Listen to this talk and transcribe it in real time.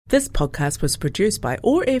This podcast was produced by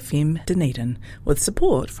ORFM Dunedin with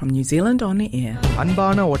support from New Zealand On Air.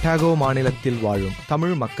 அன்பான ஒட்டாகோ மாநிலத்தில் வாழும்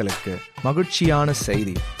தமிழ் மக்களுக்கு மகிழ்ச்சியான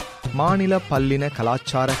செய்தி. மாநில பல்லின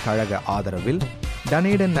கலாச்சார கழக ஆதரவில்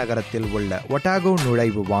டனேடன் நகரத்தில் உள்ள ஒட்டாகோ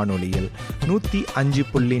நுழைவு வானொலியில்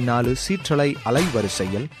 105.4 சீற்றலை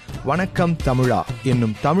அலைவரிசையில் வணக்கம் தமிழா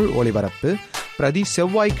என்னும் தமிழ் ஒலிபரப்பு பிரதி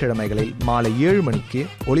செவ்வாய்க்கிழமைகளில் மாலை 7 மணிக்கு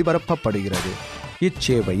ஒலிபரப்பப்படுகிறது.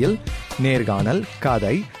 இச்சேவையில் நேர்காணல்,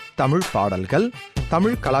 கதை, தமிழ் பாடல்கள்,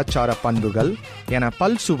 தமிழ் கலாச்சார பண்புகள் என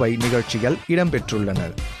பல்சுவை நிகழ்ச்சிகள் இடம்பெற்றுள்ளன.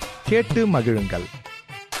 கேட்டு மகிழுங்கள்.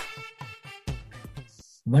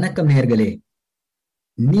 வணக்கம் நேயர்களே,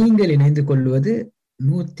 நீங்கள் இணைந்து கொள்வது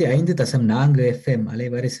 105.4 FM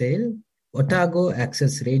அலைவரிசையில் ஒட்டாகோ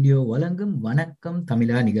ஆக்சஸ் ரேடியோ வழங்கும் வணக்கம்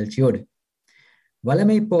தமிழா நிகழ்ச்சியோடு.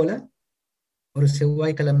 வழமை போல ஒரு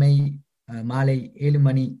செவ்வாய்க்கிழமை மாலை 7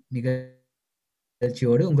 மணி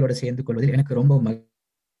நிகழ்ச்சியோடு உங்களோட சேர்ந்து கொள்வதில் எனக்கு ரொம்ப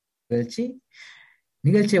மகிழ்ச்சி.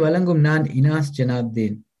 நிகழ்ச்சியை வழங்கும் நான் இனாஸ்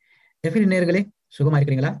ஜனாப்தீன். எப்படி நேயர்களே, சுகமா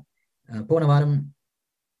இருக்கிறீங்களா? போன வாரம்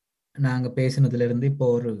நாங்க பேசினதுல இருந்து இப்போ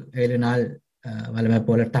ஒரு 7 நாள் வளமை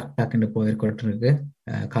போல டக் டக்குன்னு போயிருக்கிட்டு இருக்கு.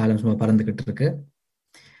 காலம் சும்மா பறந்துகிட்டு இருக்கு.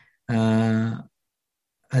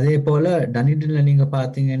 அதே போல டனிடன்ல நீங்க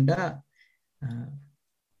பாத்தீங்கன்னா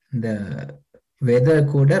இந்த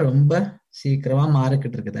வெதர் கூட ரொம்ப சீக்கிரமா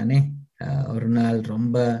மாறிக்கிட்டு இருக்கு தானே. ஒரு நாள்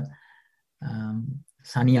ரொம்ப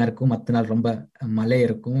சனியா இருக்கும், மற்ற நாள் ரொம்ப மழை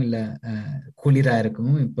இருக்கும், இல்ல குளிரா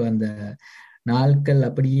இருக்கும். இப்போ அந்த நாட்கள்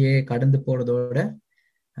அப்படியே கடந்து போறதோட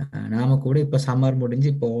நாம கூட இப்ப சம்மர் முடிஞ்சு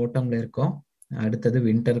இப்போ ஓட்டம்ல இருக்கோம். அடுத்தது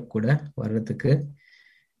வின்டர் கூட வர்றதுக்கு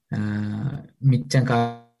மிச்சம்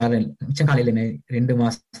காலையில 2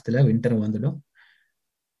 மாசத்துல வின்டர் வந்துடும்.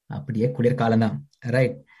 அப்படியே குளிர்காலம் தான்.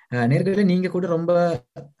 ரைட் நேர்களே, நீங்க கூட ரொம்ப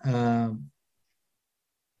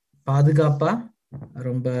பாதுகாப்பா,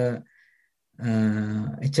 ரொம்ப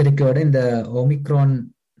எச்சரிக்கையோட இந்த ஒமிக்ரான்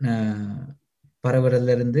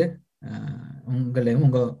பரவுறதுல இருந்து உங்களையும்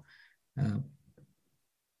உங்க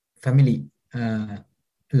ஃபேமிலி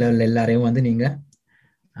எல்லாரையும் வந்து நீங்க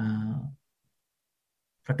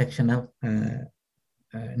ப்ரொடெக்ஷனா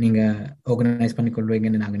நீங்க ஆர்கனைஸ் பண்ணி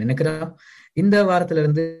கொள்வீங்கன்னு நாங்க நினைக்கிறோம். இந்த வாரத்துல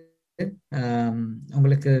இருந்து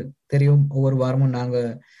உங்களுக்கு தெரியும், ஒவ்வொரு வாரமும் நாங்க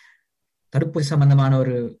தடுப்பூசி சம்பந்தமான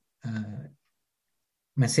ஒரு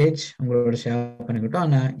மெசேஜ் உங்களோட ஷேர் பண்ணிக்கிட்டோம்.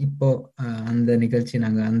 ஆனா இப்போ அந்த நிகழ்ச்சி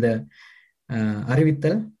நாங்க அந்த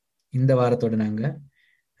அறிவித்தல் இந்த வாரத்தோட நாங்க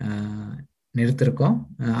நிறுத்திருக்கோம்.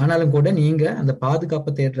 ஆனாலும் கூட நீங்க அந்த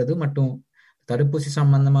பாதுகாப்பை தேடுறது மற்றும் தடுப்பூசி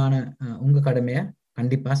சம்பந்தமான உங்க கடமையை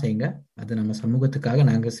கண்டிப்பா செய்யுங்க. அது நம்ம சமூகத்துக்காக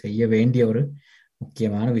நாங்க செய்ய வேண்டிய ஒரு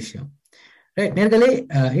முக்கியமான விஷயம். ரைட் நேர்களே,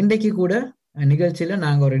 இன்றைக்கு கூட நிகழ்ச்சியில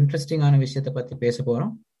நாங்க ஒரு இன்ட்ரெஸ்டிங்கான விஷயத்த பத்தி பேச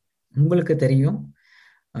போறோம். உங்களுக்கு தெரியும்,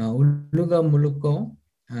 உலகம் முழுக்கும்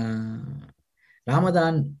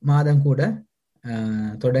ரமதான் மாதம் கூட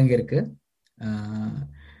தொடங்கி இருக்கு.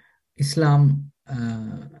 இஸ்லாம்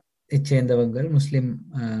சேர்ந்தவங்க, முஸ்லிம்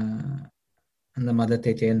அந்த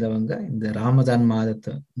மதத்தை சேர்ந்தவங்க இந்த ரமதான்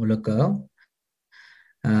மாதத்தை முழுக்க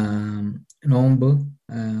நோன்பு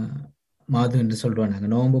மாதம் என்று சொல்றோம். நாங்க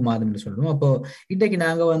நோன்பு மாதம் என்று சொல்றோம். அப்போ இன்றைக்கு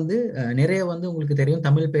நாங்க வந்து நிறைய வந்து உங்களுக்கு தெரியும்,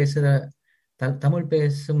 தமிழ்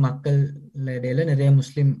பேசும் மக்கள் இடையில நிறைய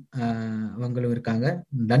முஸ்லிம் அவங்களும் இருக்காங்க.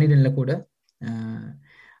 டனிடன்ல கூட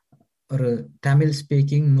ஒரு தமிழ்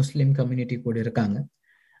ஸ்பீக்கிங் முஸ்லிம் கம்யூனிட்டி கூட இருக்காங்க.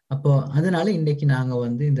 அப்போ அதனால இன்னைக்கு நாங்க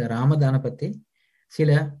வந்து இந்த ராமதானை பத்தி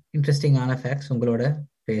சில இன்ட்ரெஸ்டிங்கான ஃபேக்ட்ஸ் உங்களோட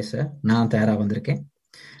பேச நான் தயாரா வந்திருக்கேன்.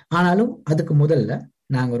 ஆனாலும் அதுக்கு முதல்ல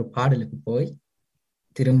நாங்க ஒரு பாடலுக்கு போய்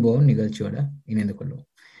திரும்பவும் நிகழ்ச்சியோட இணைந்து கொள்வோம்.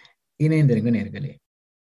 இணைந்திருங்க நேர்களே.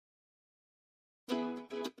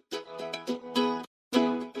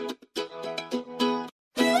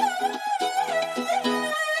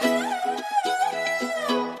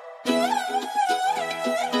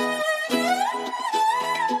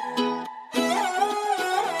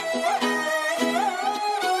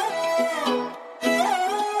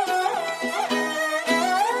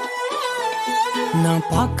 நான்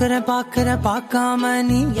பாக்குற பார்க்காம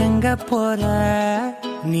நீ எங்க போற?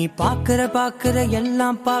 நீ பாக்குற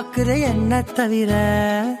எல்லாம் பாக்குற என்ன தவிர.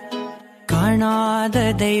 காணாத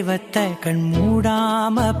தெய்வத்தை கண்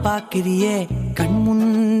மூடாம பாக்கிறியே, கண்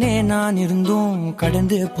முன்னே நான் இருந்தும்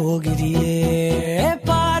கடந்து போகிறியே.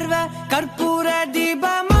 பார்வை கற்பூர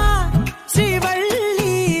தீபமா,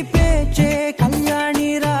 ஸ்ரீவள்ளி பேச்சே கல்யாணி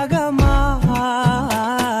ராகமா.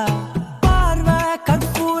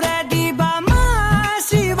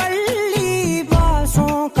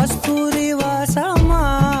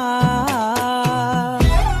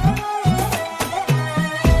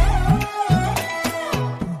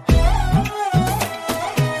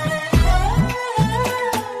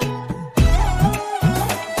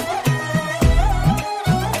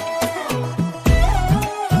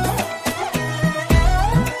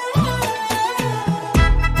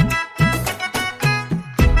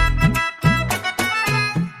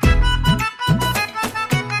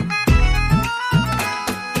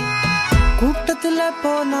 வழியில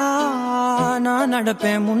போனா நான்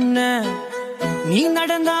நடப்பேன் முன்ன, நீ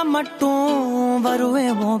நடந்தா மட்டும்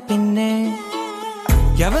வருவேன் உன் பின்னே.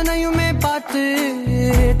 எவனையுமே பார்த்து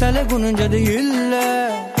தலை குனிஞ்சது இல்ல,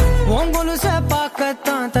 உன் கொலுச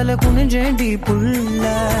பார்க்கத்தான் தலை குனிஞ்சேண்டி புள்ள.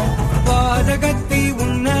 பாதகத்தி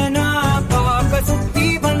உன்ன நான் பார்க்க சுத்தி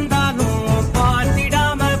வந்தாலும்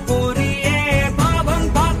பார்த்திடாம போறியே பாவம்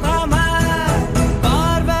பார்க்காம.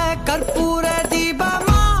 பார்வை கற்பூர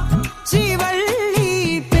தீபமா ஸ்ரீவள்ளி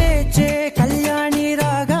பேச்சே கல்யாணி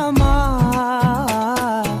ராகமா.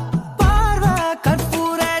 பார்வை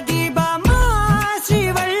கற்பூர தீபமா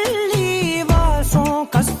ஸ்ரீவள்ளி வாசம்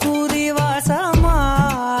கஸ்தூரி வாசமா.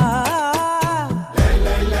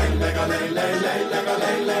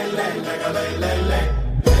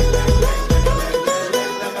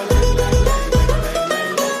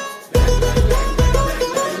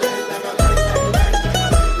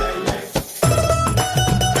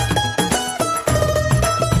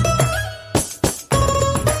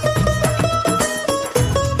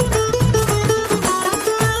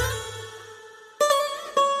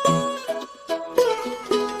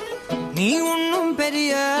 நீ ஒன்னும்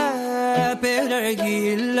பெரிய பேரழகி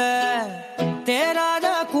இல்ல, தேராத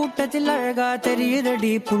கூட்டத்தில் அழகா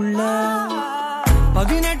தெரியுதடி புள்ள.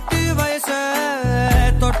 18 வயச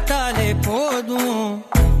தொட்டாலே போதும்,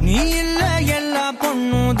 நீ இல்ல எல்லா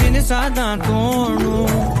பொண்ணும் தினசாதான்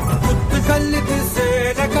தோணும். குத்து கல்லுக்கு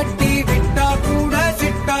சேர கட்டி விட்டா கூட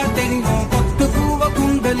சிட்டா தெரியும், கொத்து பூவ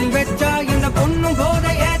குண்டலில் வச்சா இந்த பொண்ணும் போத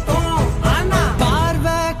ஏத்தோம். ஆனா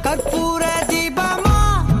பார்வை கற்பூர தீபமா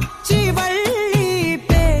ஸ்ரீவள்ளி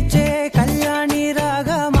பேச்சே கல்யாணி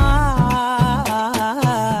ராகமா.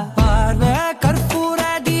 பார்வை கற்பூர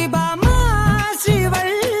தீபமா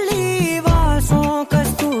ஸ்ரீவள்ளி வாசம்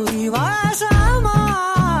கஸ்தூரி வாசமா.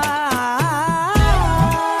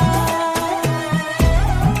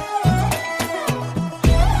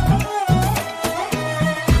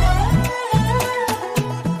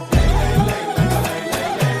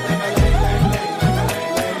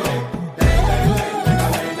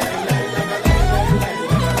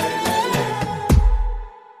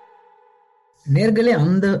 நேர்களே,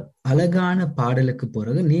 அந்த அழகான பாடலுக்கு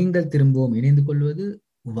பிறகு நீங்கள் திரும்பவும் இணைந்து கொள்வது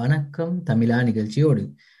வணக்கம் தமிழா நிகழ்ச்சியோடு.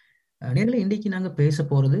 நேர்களே, இன்றைக்கு நாங்க பேச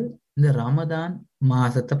போறது இந்த ரமதான்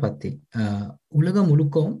மாசத்தை பத்தி. உலகம்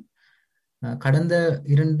முழுக்கவும் கடந்த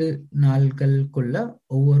 2 நாட்களுக்குள்ள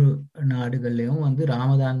ஒவ்வொரு நாடுகள்லயும் வந்து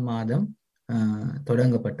ரமதான் மாதம்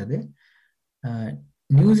தொடங்கப்பட்டது.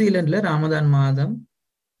 நியூசிலாந்துல ரமதான் மாதம்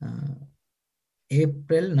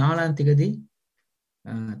ஏப்ரல் 4ஆம் தேதி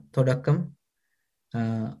தொடக்கம்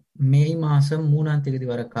மே மாசம் 3ஆம் தேதி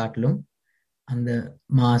வரை காட்டிலும் அந்த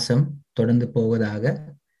மாசம் தொடர்ந்து போவதாக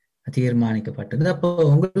தீர்மானிக்கப்பட்டது. அப்போ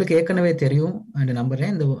உங்களுக்கு ஏற்கனவே தெரியும் என்று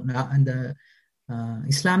நம்புறேன், இந்த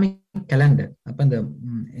இஸ்லாமிக் கேலண்டர். அப்ப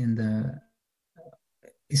இந்த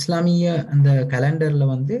இஸ்லாமிய அந்த கேலண்டர்ல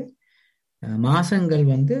வந்து மாசங்கள்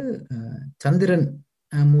வந்து சந்திரன்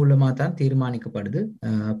மூலமா தான் தீர்மானிக்கப்படுது.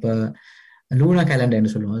 அப்ப லூனா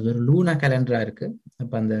கேலண்டர்னு சொல்லுவோம், அது ஒரு லூனா கேலண்டரா இருக்கு.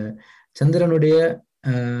 அப்ப அந்த சந்திரனுடைய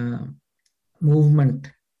மூவ்மெண்ட்,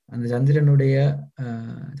 அந்த சந்திரன் உடைய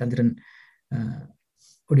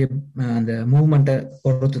அந்த மூவ்மெண்ட்டை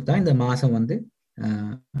பொறுத்து தான் இந்த மாசம் வந்து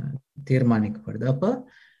தீர்மானிக்கப்படுது. அப்ப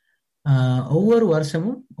ஒவ்வொரு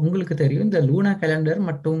வருஷமும் உங்களுக்கு தெரியும், இந்த லூனா கேலண்டர்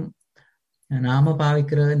மற்றும் நாம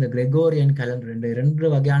பாவிக்கிற இந்த கிரெகோரியன் கேலண்டர், ரெண்டு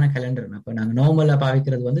வகையான கேலண்டர். அப்ப நாங்க நார்மலா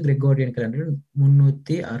பாவிக்கிறது வந்து கிரெகோரியன் கேலண்டர்,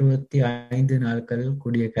 365 நாட்கள்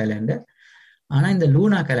கூடிய கேலண்டர். ஆனா இந்த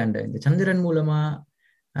லூனா கேலண்டர், இந்த சந்திரன் மூலமா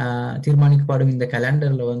தீர்மானிக்கப்படும் இந்த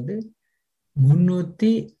கேலண்டர்ல வந்து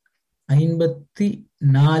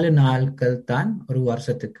 354 நாட்கள் தான் ஒரு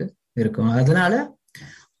வருஷத்துக்கு இருக்கும். அதனால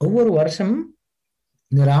ஒவ்வொரு வருஷமும்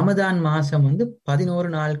இந்த ரமதான் மாசம் வந்து 11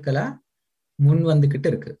 நாட்களா முன் வந்துகிட்டு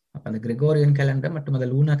இருக்கு. அப்ப அந்த கிரெகோரியன் கேலண்டர் மற்றும் அந்த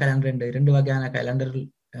லூனா கேலண்டர் என்ற 2 வகையான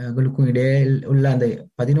கேலண்டர்களுக்கும் இடையே உள்ள அந்த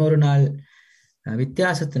 11 நாள்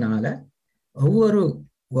வித்தியாசத்தினால ஒவ்வொரு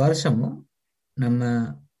வருஷமும் நம்ம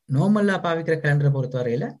நார்மலா பாவிக்கிற கேலண்டரை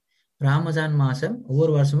பொறுத்தவரையில ரமஜான் மாசம்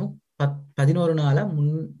ஒவ்வொரு வருஷமும் 11 நாளா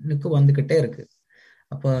முன்னுக்கு வந்துகிட்டே இருக்கு.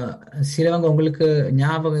 அப்ப சிலவங்க உங்களுக்கு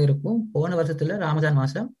ஞாபகம் இருக்கும், போன வருஷத்துல ரமஜான்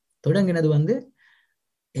மாசம் தொடங்கினது வந்து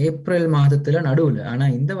ஏப்ரல் மாதத்துல நடுவுல. ஆனா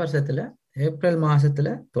இந்த வருஷத்துல ஏப்ரல் மாசத்துல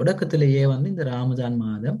தொடக்கத்திலேயே வந்து இந்த ரமஜான்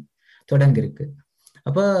மாதம் தொடங்கிருக்கு.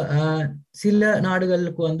 அப்ப சில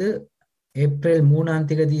நாடுகளுக்கு வந்து ஏப்ரல் 3ஆம்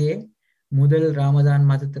தேதியே முதல் ரமஜான்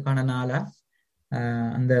மாதத்துக்கான நாளா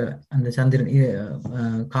அந்த அந்த சந்திரன்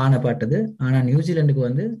காணப்பட்டது. ஆனா நியூசிலாந்துக்கு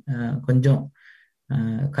வந்து கொஞ்சம்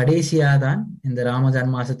கடைசியா தான் இந்த ரமஜான்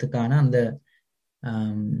மாசத்துக்கான அந்த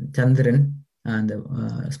சந்திரன், அந்த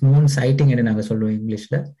மூன் சைட்டிங் என்று நாங்க சொல்லுவோம்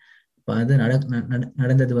இங்கிலீஷ்ல. அது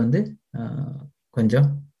நடந்தது வந்து கொஞ்சம்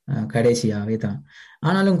கடைசியாகவே தான்.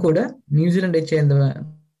 ஆனாலும் கூட நியூசிலாண்டை சேர்ந்த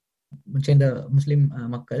முஸ்லிம்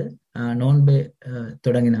மக்கள் நோன்பு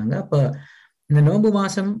தொடங்கினாங்க. அப்ப இந்த நோன்பு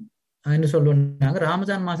மாசம் என்று சொல்லுவாங்க,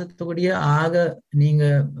 ரமஜான் மாசத்துக்குரிய ஆக நீங்க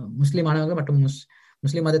முஸ்லிமானவங்க மற்றும்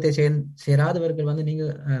முஸ்லிம் மதத்தை சேராதவர்கள் வந்து நீங்க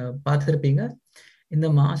பார்த்திருப்பீங்க, இந்த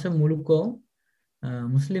மாசம் முழுக்கவும்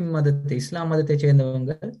முஸ்லிம் மதத்தை இஸ்லாம் மதத்தை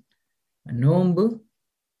சேர்ந்தவங்க நோன்பு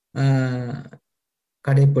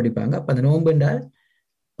கடைபிடிப்பாங்க. அப்ப அந்த நோன்பு என்றால்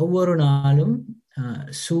ஒவ்வொரு நாளும்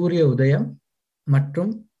சூரிய உதயம்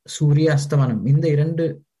மற்றும் சூரிய அஸ்தமனம் இந்த 2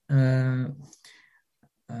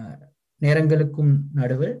 நேரங்களுக்கும்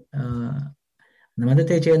நடுவில் அந்த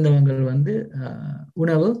மதத்தை சேர்ந்தவங்கள் வந்து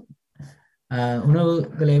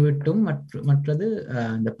உணவுகளை விட்டும் மற்றது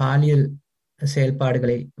அந்த பாலியல்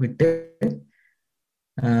செயல்பாடுகளை விட்டு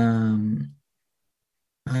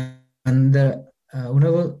அந்த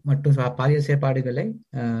உணவு மற்றும் பாலியல் செயற்பாடுகளை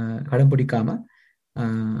கடைபிடிக்காம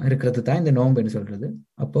இருக்கிறது தான் இந்த நோன்புன்னு சொல்றது.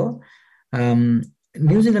 அப்போ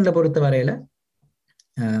நியூசிலாண்டை பொறுத்த வரையில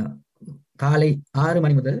காலை 6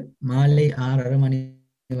 மணி முதல் மாலை 6:30 மணி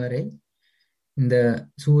வரை இந்த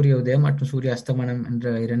சூரிய உதயம் மற்றும் சூரிய அஸ்தமனம்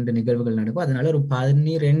என்ற 2 நிகழ்வுகள் நடக்கும். அதனால ஒரு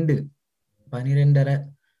 12.5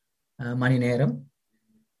 மணி நேரம்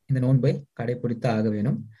இந்த நோன்பை கடைபிடித்து ஆக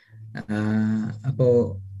வேணும். அப்போ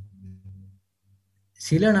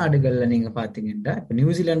சில நாடுகள்ல நீங்க பாத்தீங்கன்னா, இப்ப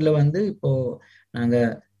நியூசிலாந்துல வந்து இப்போ நாங்க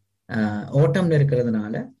ஓட்டம்ல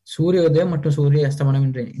இருக்கிறதுனால சூரிய உதயம் மற்றும் சூரிய அஸ்தமனம்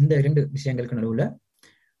என்ற இந்த 2 விஷயங்களுக்கு நடுவுல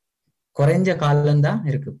குறைஞ்ச காலம்தான்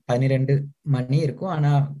இருக்கு, 12 மணி இருக்கும்.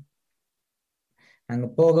 ஆனா நாங்க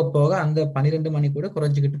போக போக அந்த 12 மணி கூட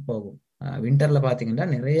குறைஞ்சிக்கிட்டு போகும். விண்டர்ல பாத்தீங்கன்னா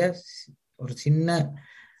நிறைய ஒரு சின்ன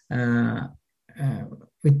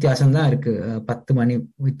வித்தியாசம் தான் இருக்கு, 10 மணி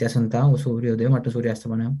வித்தியாசம் தான் சூரிய உதயம் மற்றும் சூரிய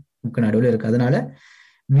அஸ்தமனம்க்கு நடுவில் இருக்கு. அதனால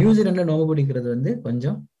நியூசிலாந்துல நோம்பு பிடிக்கிறது வந்து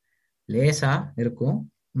கொஞ்சம் லேசா இருக்கும்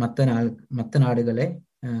மற்ற நாடுகளை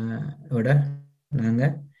விட நாங்க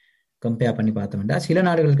கம்பேர் பண்ணி பார்த்தோம்னா. சில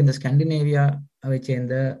நாடுகளுக்கு இந்த ஸ்கண்டினேவியாவை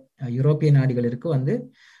சேர்ந்த யூரோப்பிய நாடுகளுக்கு வந்து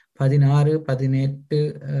 16-18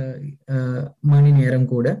 மணி நேரம்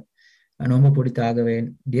கூட நோம்பு பிடித்து ஆக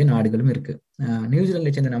வேண்டிய நாடுகளும் இருக்கு.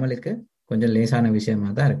 நியூசிலாண்டை சேர்ந்த நம்மளுக்கு கொஞ்சம் லேசான விஷயமா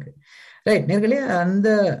தான் இருக்கு. ரைட் நேர்களே, அந்த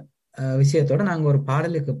விஷயத்தோட நாங்க ஒரு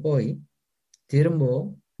பாடலுக்கு போய் திரும்பவும்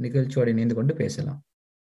நிகழ்ச்சியோடு இணைந்து கொண்டு பேசலாம்.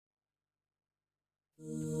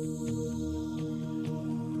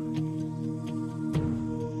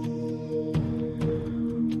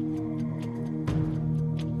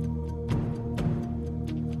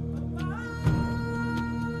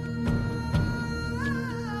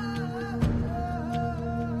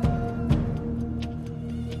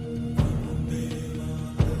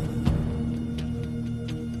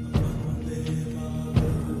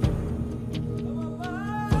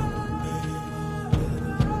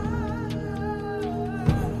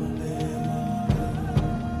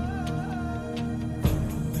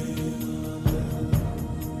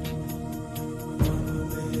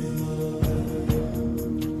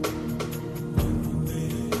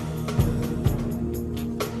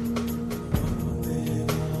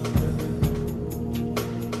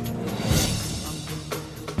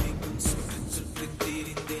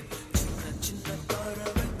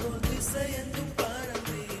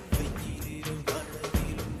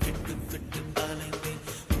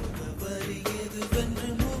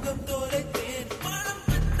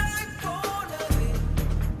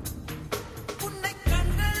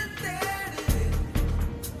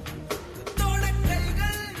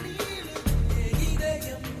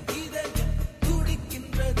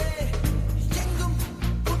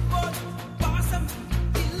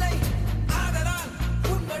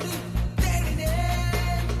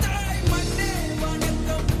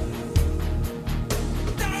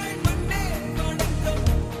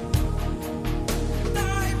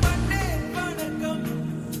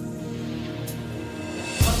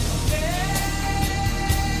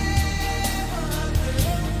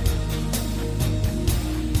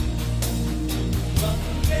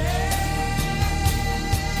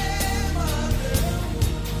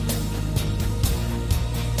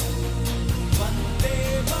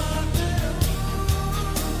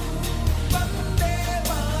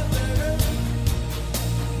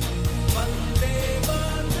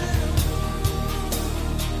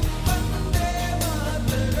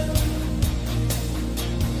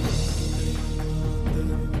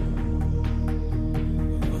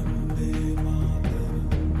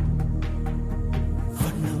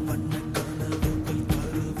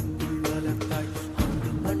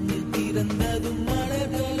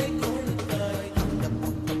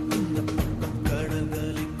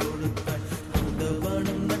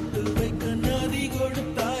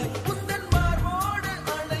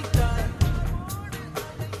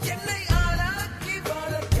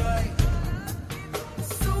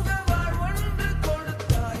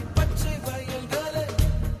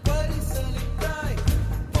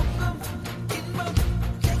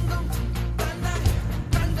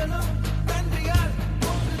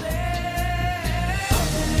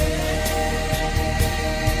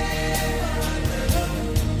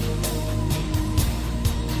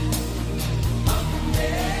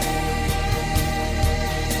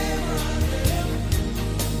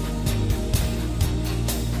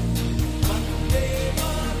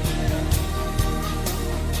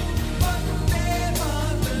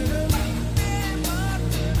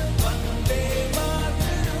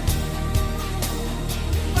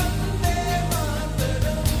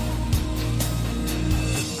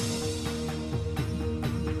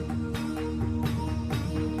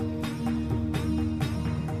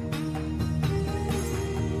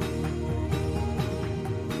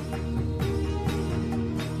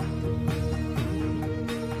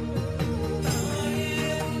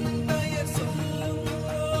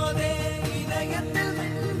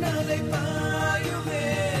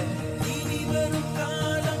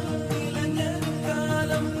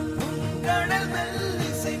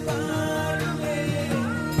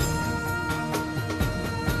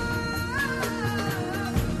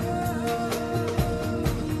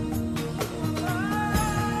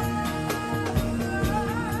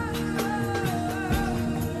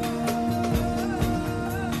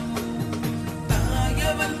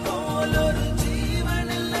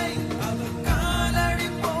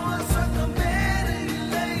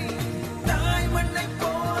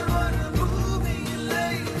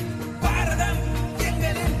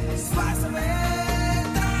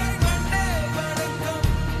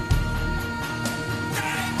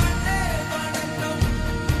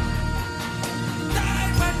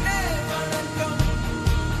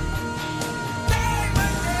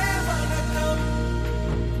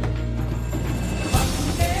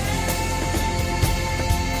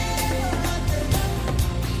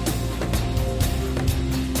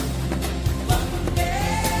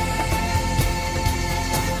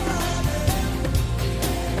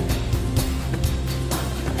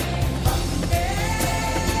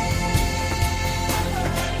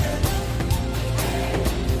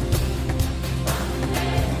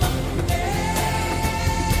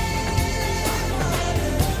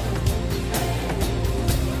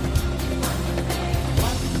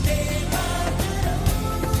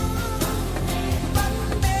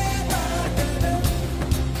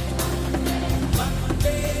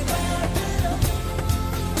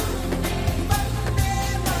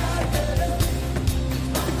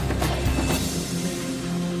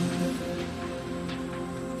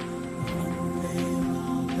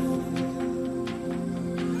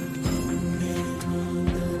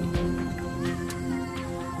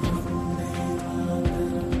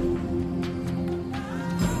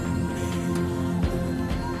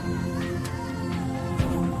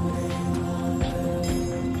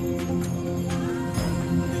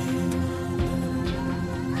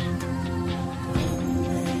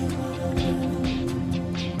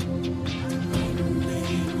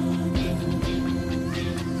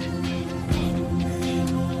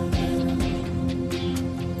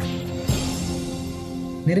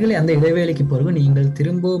 நேயர்களே, அந்த இடைவேளைக்கு பிறகு நீங்கள்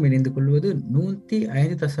திரும்பவும் இணைந்து கொள்வது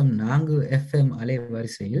 105.4 FM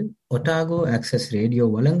அலைவரிசையில் ஒட்டாகோ ஆக்சஸ் ரேடியோ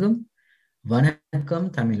வழங்கும் வணக்கம்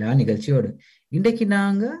தமிழா நிகழ்ச்சியோடு. இன்றைக்கு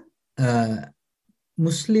நாங்க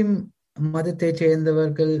முஸ்லிம் மதத்தை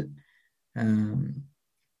சேர்ந்தவர்கள்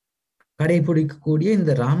கடைபிடிக்கக்கூடிய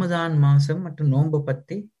இந்த ரமதான் மாசம் மற்றும் நோன்பை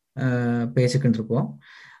பத்தி பேசிக்கிட்டு இருக்கோம்.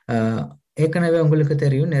 ஏற்கனவே உங்களுக்கு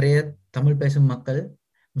தெரியும், நிறைய தமிழ் பேசும் மக்கள்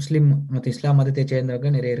முஸ்லிம் மற்றும் இஸ்லாம் மதத்தை சேர்ந்தவங்க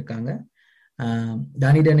நிறைய இருக்காங்க.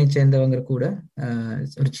 தானிடனை சேர்ந்தவங்க கூட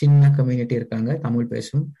ஒரு சின்ன கம்யூனிட்டி இருக்காங்க, தமிழ்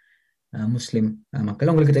பேசும் முஸ்லிம் மக்கள்.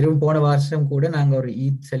 உங்களுக்கு தெரியும், போன வருஷம் கூட நாங்க ஒரு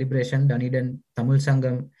ஈத் செலிப்ரேஷன் டனிடன் தமிழ்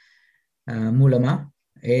சங்கம் மூலமா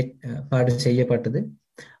ஏற்பாடு செய்யப்பட்டது.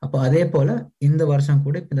 அப்போ அதே போல இந்த வருஷம்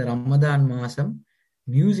கூட இந்த ரமதான் மாசம்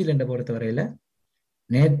நியூசிலாண்டை பொறுத்தவரையில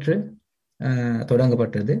நேற்று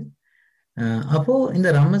தொடங்கப்பட்டது. அப்போ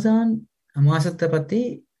இந்த ரமதான் மாசத்தை பத்தி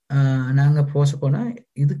நாங்க பேச போனா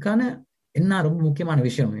இதுக்கான என்ன ரொம்ப முக்கியமான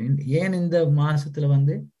விஷயம், ஏன் இந்த மாசத்துல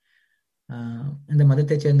இந்த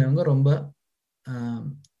மதத்தை சேர்ந்தவங்க ரொம்ப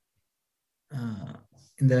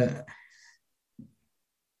இந்த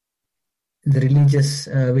ரிலீஜியஸ்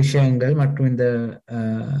விஷயங்கள் மற்றும் இந்த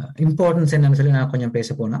இம்பார்ட்டன்ஸ் என்னன்னு சொல்லி நான் கொஞ்சம் பேச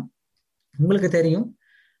போனா, உங்களுக்கு தெரியும்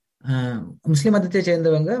முஸ்லிம் மதத்தை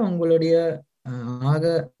சேர்ந்தவங்க உங்களுடைய ஆக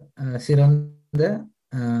சிறந்த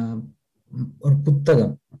ஒரு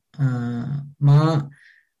புத்தகம்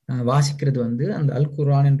வாசிக்கிறது அந்த அல்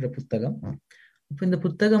குர்ஆன் என்ற புத்தகம். இப்ப இந்த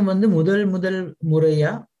புத்தகம் முதல்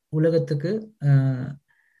முறையா உலகத்துக்கு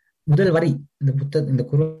முதல் வரி இந்த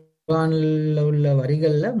குர்ஆன்ல உள்ள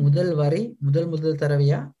வரிகள்ல முதல் வரி முதல்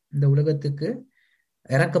தடவையா இந்த உலகத்துக்கு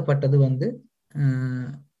இறக்கப்பட்டது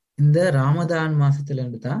இந்த ரமதான் மாசத்துல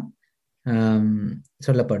இருந்து தான்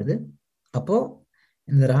சொல்லப்படுது. அப்போ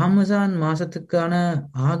இந்த ரமதான் மாசத்துக்கான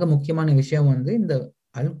ஆக முக்கியமான விஷயம் இந்த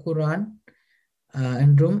அல் குர்ஆன்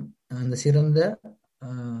என்றும் அந்த சிறந்த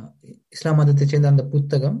இஸ்லாம் மதத்தை சேர்ந்த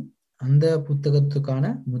அந்த புத்தகத்துக்கான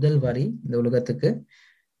முதல் வரி இந்த உலகத்துக்கு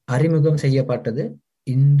அறிமுகம் செய்யப்பட்டது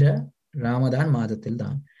இந்த ரமதான் மாதத்தில்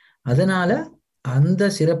தான். அதனால அந்த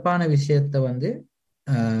சிறப்பான விஷயத்த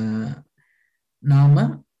நாம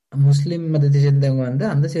முஸ்லிம் மதத்தை சேர்ந்தவங்க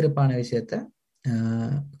அந்த சிறப்பான விஷயத்த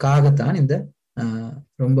காகத்தான் இந்த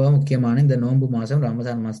ரொம்ப முக்கியமான இந்த நோன்பு மாசம்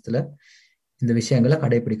ரமதான் மாசத்துல இந்த விஷயங்களை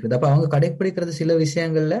கடைபிடிக்கிறது. அப்ப அவங்க கடைபிடிக்கிறது சில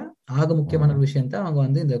விஷயங்கள்ல ஆக முக்கியமான ஒரு விஷயம் தான்.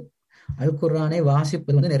 அவங்க இந்த அல் குர்ஆனை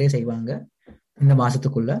வாசிப்பது நிறைய செய்வாங்க இந்த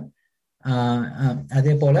மாசத்துக்குள்ள.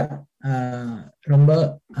 அதே போல ரொம்ப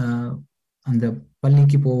அந்த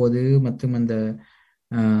பள்ளிக்கு போவது மற்றும் அந்த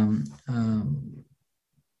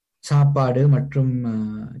சாப்பாடு மற்றும்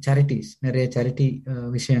சேரிட்டிஸ், நிறைய சேரிட்டி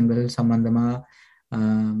விஷயங்கள் சம்பந்தமா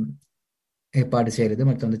ஏற்பாடு செய்யறது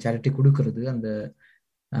மற்றும் அந்த சேரிட்டி கொடுக்கறது, அந்த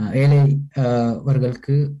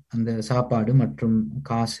ஏழைவர்களுக்கு அந்த சாப்பாடு மற்றும்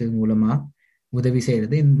காசு மூலமா உதவி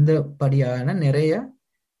செய்யறது, இந்த படியான நிறைய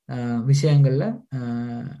விஷயங்கள்ல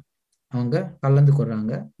அவங்க கலந்து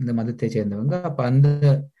கொள்றாங்க இந்த மதத்தை சேர்ந்தவங்க. அப்ப அந்த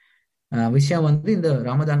விஷயம் இந்த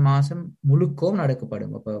ரமதான் மாசம் முழுக்கவும்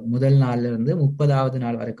நடக்கப்படும். அப்ப முதல் நாள்ல இருந்து 30வது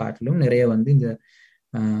நாள் வரை காட்டிலும் நிறைய இந்த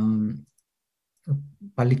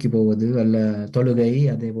பள்ளிக்கு போவது அல்ல தொழுகை,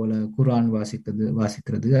 அதே போல குர்ஆன்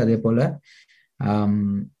வாசிக்கிறது, அதே போல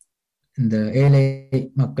இந்த ஏழை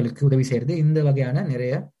மக்களுக்கு உதவி செய்யறது, இந்த வகையான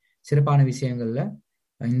நிறைய சிறப்பான விஷயங்கள்ல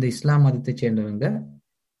இந்த இஸ்லாம் மதத்தை சேர்ந்தவங்க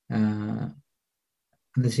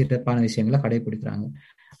அந்த சிறப்பான விஷயங்களை கடைபிடிக்கிறாங்க.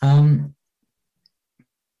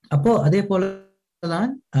 அப்போ அதே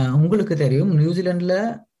போலதான் உங்களுக்கு தெரியும், நியூசிலாந்துல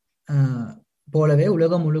போலவே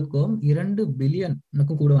உலகம் முழுக்கும் 2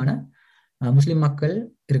 பில்லியனுக்கும் கூடுதலான முஸ்லிம் மக்கள்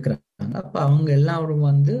இருக்கிறாங்க. அப்ப அவங்க எல்லாரும்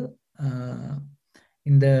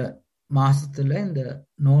இந்த மாசத்துல இந்த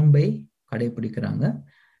நோன்பை கடைபிடிக்கிறாங்க.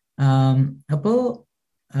 அப்போ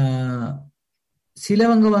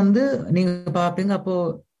சிலவங்க நீங்க பாப்பீங்க, அப்போ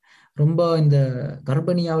ரொம்ப இந்த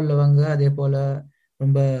கர்ப்பிணியா உள்ளவங்க, அதே போல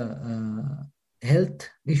ரொம்ப ஹெல்த்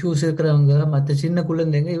இஷ்யூஸ் இருக்கிறவங்க, மற்ற சின்ன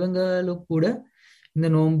குழந்தைங்க, இவங்களுக்கு கூட இந்த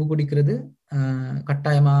நோன்பு பிடிக்கிறது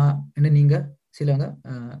கட்டாயமா என்ன நீங்க சிலவங்க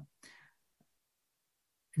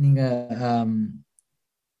நீங்க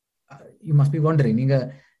யூ மஸ்ட் பி வாண்டரிங், நீங்க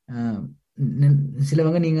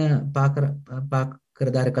சிலவங்க நீங்க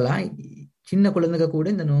பாக்குறதா இருக்கலாம், சின்ன குழந்தைங்க கூட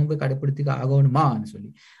இந்த நோன்பை கடைபிடித்து ஆகணுமான்னு சொல்லி.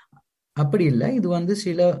 அப்படி இல்லை, இது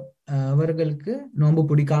சில அவர்களுக்கு நோன்பு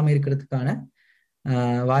பிடிக்காம இருக்கிறதுக்கான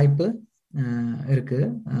வாய்ப்பு இருக்கு.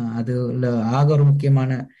 அது ஆக ஒரு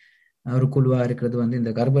முக்கியமான ஒரு குழுவா இருக்கிறது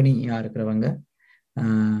இந்த கர்ப்பிணியா இருக்கிறவங்க.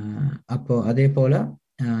 அப்போ அதே போல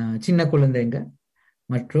சின்ன குழந்தைங்க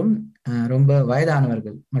மற்றும் ரொம்ப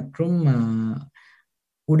வயதானவர்கள் மற்றும்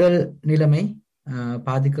உடல் நிலைமை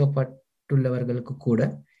பாதிக்கப்பட்டுள்ளவர்களுக்கு கூட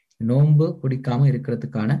நோன்பு பிடிக்காம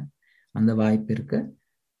இருக்கிறதுக்கான அந்த வாய்ப்பு இருக்கு.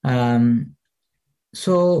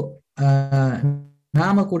 ஸோ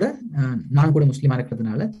நாம கூட நான் கூட முஸ்லீமா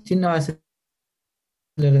இருக்கிறதுனால சின்ன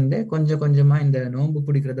வயசுல இருந்தே கொஞ்சம் கொஞ்சமா இந்த நோன்பு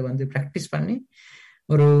பிடிக்கிறத வந்து பிராக்டிஸ் பண்ணி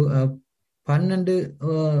ஒரு 12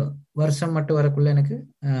 வருஷம் மட்டும் வரக்குள்ள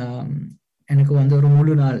எனக்கு வந்து ஒரு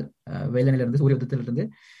முழு நாள் வேலையில இருந்து சூரிய உதயத்துல இருந்து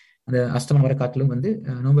அந்த அஷ்டமம் வர காட்டிலும் வந்து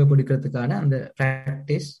நோன்பை பிடிக்கிறதுக்கான அந்த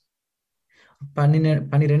பிராக்டிஸ்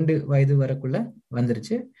 12 வயது வரக்குள்ள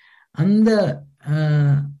வந்துருச்சு. அந்த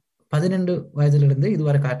 12 வயதுல இருந்து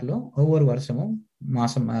இதுவரை காட்டிலும் ஒவ்வொரு வருஷமும்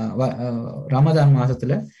ரமதான்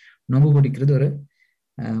மாசத்துல நோன்பு பிடிக்கிறது ஒரு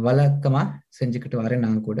வழக்கமா செஞ்சுக்கிட்டு வரேன்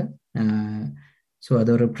நான் கூட. ஸோ அது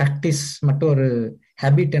ஒரு ப்ராக்டிஸ் மட்டும் ஒரு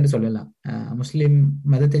ஹேபிட் என்று சொல்லலாம். முஸ்லீம்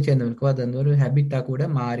மதத்தை சேர்ந்தவர்களுக்கும் அது வந்து ஒரு ஹேபிட்டா கூட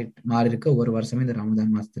மாறி இருக்கு ஒவ்வொரு வருஷமே இந்த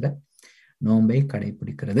ரமதான் மாசத்துல நோன்பை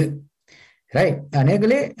கடைபிடிக்கிறது. ரைட்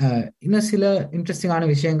நேர்களே, இன்னும் சில இன்ட்ரெஸ்டிங்கான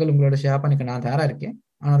விஷயங்கள் உங்களோட ஷேர் பண்ணிக்க நான் தயாரா இருக்கேன்.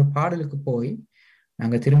 ஆனால் ஒரு பாடலுக்கு போய்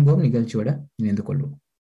நாங்க திரும்பவும் நிகழ்ச்சியோட இணைந்து கொள்வோம்.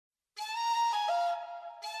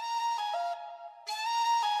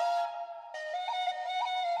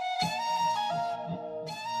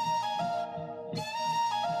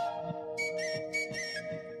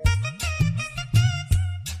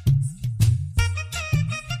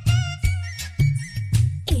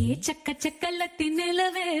 சக்க சக்கலத்தி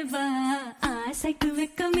நிலவேவா ஆசைக்கு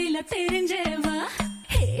வெக்கமில்ல தெரிஞ்சேவா.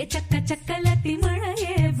 ஹே சக்க சக்கலத்தி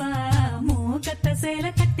மழையேவா மோகத்த சேல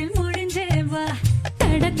கட்டில் முடிஞ்சேவா.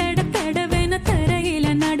 தட தட தடவென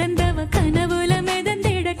தரையில நடந்தவ கனவுல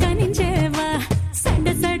மிதந்திட கனிஞ்சேவா.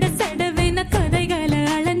 சட சட சடவென கதைகளை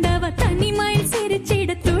அளந்தவ தனிமாயில்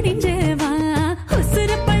சிரிச்சிட துணிஞ்சேவா.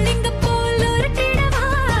 உசுர பள்ளிங்க போல் உருட்டிடவா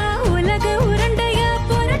உலக உருண்டைய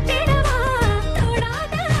புரட்டிடவா.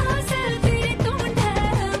 தொடாத ஆசை திரி தூண்ட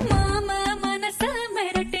மாமா மனச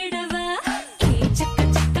மிரட்டிடவா. சக்க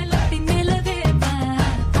சக்கலத்தி நிலவேவா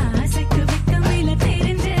ஆசைக்கு வெக்கமில்ல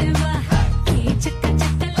தெரிஞ்ச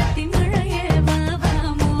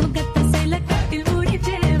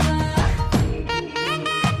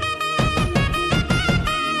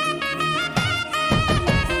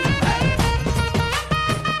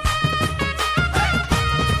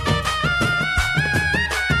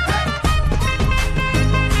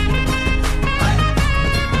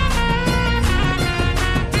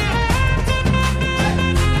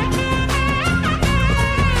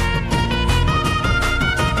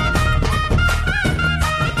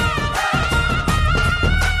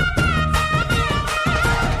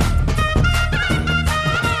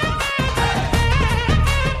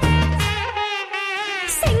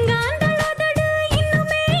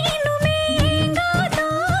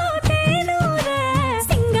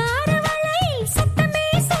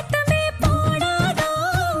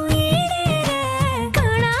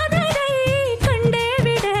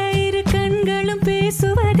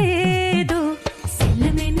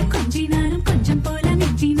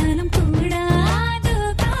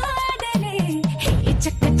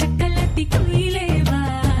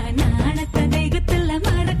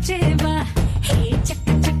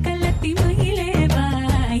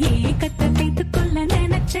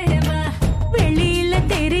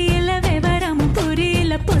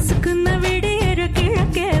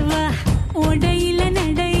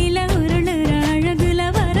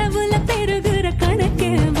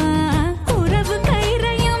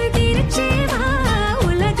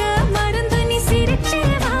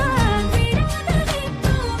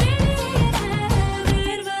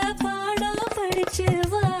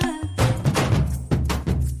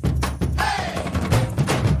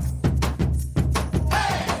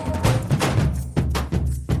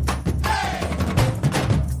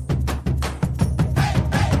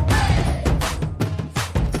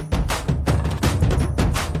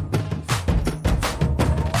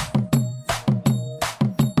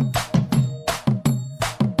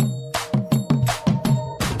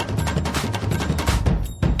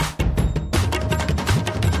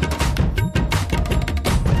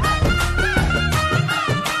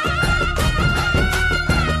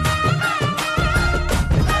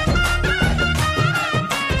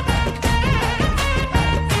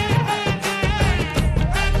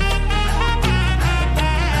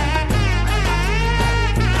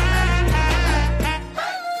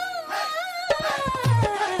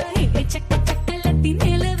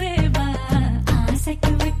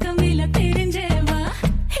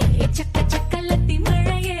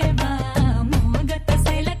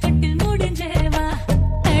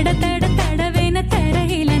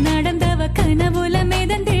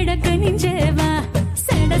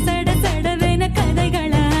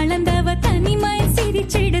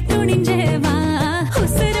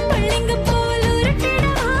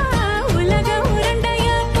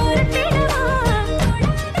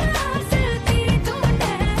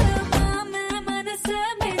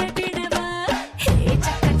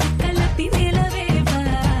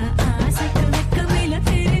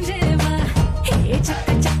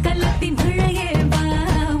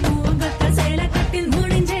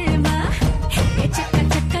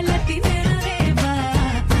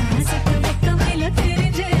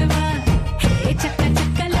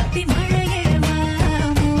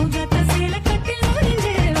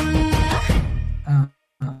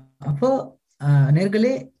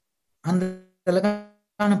நேர்களே, அந்த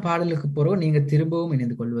அழகான பாடலுக்கு பிறகு நீங்க திரும்பவும்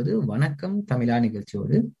இணைந்து கொள்வது வணக்கம் தமிழா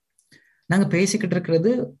நிகழ்ச்சியோடு. நாங்க பேசிக்கிட்டு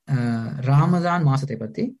இருக்கிறது ராமதான் மாசத்தை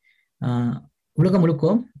பத்தி. உலகம்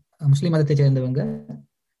முழுக்கும் முஸ்லிம் மதத்தை சேர்ந்தவங்க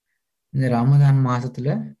இந்த ரமதான்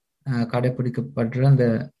மாசத்துல கடைபிடிக்கப்படுற அந்த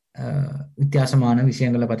வித்தியாசமான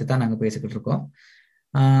விஷயங்களை பத்தி தான் நாங்க பேசிக்கிட்டு இருக்கோம்.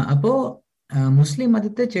 அப்போ முஸ்லிம்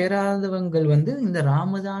மதத்தை சேராதவங்கள் வந்து இந்த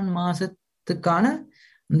ராமதான் மாசத்துக்கான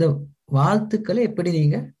இந்த வாழ்த்துக்களை எப்படி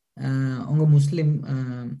நீங்க உங்க முஸ்லிம்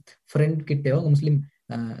ஃப்ரெண்ட் கிட்டயோ உங்க முஸ்லிம்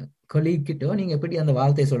கொலீக் கிட்டயோ நீங்க எப்படி அந்த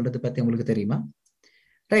வாழ்த்தை சொல்றது பத்தி உங்களுக்கு தெரியுமா?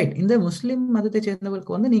 ரைட். இந்த முஸ்லிம் மதத்தை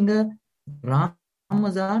சேர்ந்தவர்களுக்கு வந்து நீங்க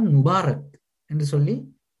ரமதான் முபாரக் என்று சொல்லி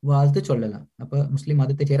வாழ்த்து சொல்லலாம். அப்ப முஸ்லிம்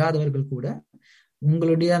மதத்தை சேராதவர்கள் கூட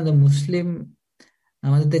உங்களுடைய அந்த முஸ்லிம்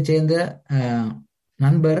மதத்தை சேர்ந்த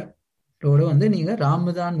நண்பரோட வந்து நீங்க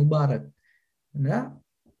ராமதான் முபாரக்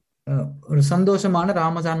ஒரு சந்தோஷமான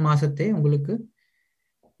ராமதான் மாசத்தை உங்களுக்கு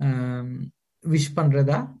விஷ்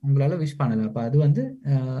பண்றதா உங்களால விஷ் பண்ணலாம். அப்ப அது வந்து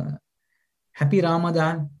happy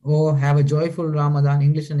Ramadan, or have a joyful Ramadan,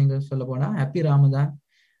 இங்கிலீஷ்ல நீங்க சொல்ல போனா ஹாப்பி ராமதான்,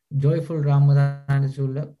 ஜாய்ஃபுல் ராமதான்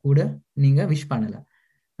சொல்ல கூட நீங்க விஷ் பண்ணலாம்.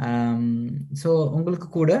 ஸோ உங்களுக்கு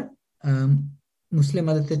கூட முஸ்லிம்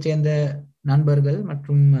மதத்தை சேர்ந்த நண்பர்கள்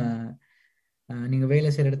மற்றும் நீங்க வேலை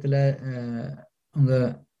செய்யற இடத்துல உங்க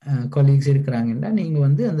கொலீக்ஸ் இருக்கிறாங்கன்னா நீங்க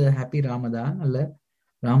வந்து அந்த ஹாப்பி ராமதான் அல்ல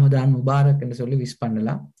ராமதான் முபாரக் என்று சொல்லி விஷ்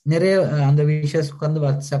பண்ணலாம். நிறைய அந்த விஷஸ் வந்து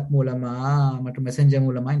வாட்ஸ்அப் மூலமா மற்றும் மெசஞ்சர்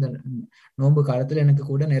மூலமா இந்த நோன்பு காலத்துல எனக்கு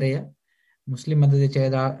கூட நிறைய முஸ்லிம் மதத்தை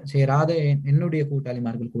சேராத என்னுடைய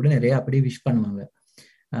கூட்டாளிமார்கள் கூட நிறைய அப்படி விஷ் பண்ணுவாங்க.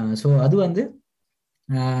 ஸோ அது வந்து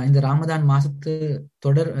இந்த ராமதான் மாசத்து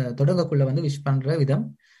தொடங்கக்குள்ள வந்து விஷ் பண்ற விதம்.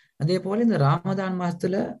 அதே போல இந்த ராமதான்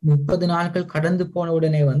மாசத்துல 30 நாட்கள் கடந்து போன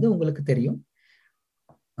உடனே வந்து உங்களுக்கு தெரியும்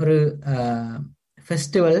ஒரு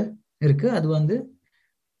ஃபெஸ்டிவல் இருக்கு. அது வந்து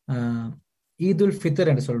ஈதுல் ஃபித்ர்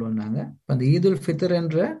என்று சொல்லுவோம் நாங்க. அந்த ஈதுல் ஃபித்ர்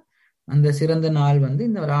என்ற அந்த சிறந்த நாள் வந்து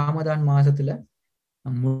இந்த ராமதான் மாசத்துல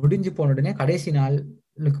முடிஞ்சு போன உடனே கடைசி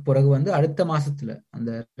நாளுக்கு பிறகு வந்து அடுத்த மாசத்துல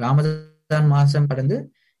அந்த ராமதான் மாசம் கடந்து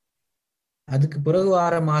அதுக்கு பிறகு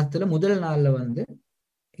வார மாசத்துல முதல் நாள்ல வந்து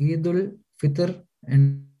ஈதுல் ஃபித்ர்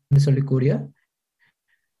என்று சொல்லிக்கூடிய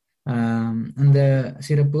அந்த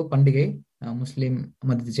சிறப்பு பண்டிகை முஸ்லிம்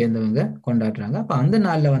மதத்தை சேர்ந்தவங்க கொண்டாடுறாங்க. அப்ப அந்த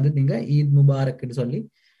நாள்ல வந்து நீங்க ஈத் முபாரக்னு சொல்லி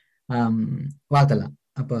வாழ்த்தலாம்.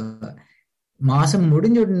 அப்ப மாசம்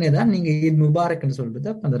முடிஞ்ச உடனே தான் நீங்க ஈத் முபாரக்னு சொல்றது.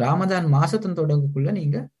 அப்ப அந்த ராமதான் மாசத்தின் தொடங்கக்குள்ள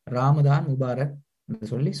நீங்க ராமதான் முபாரக்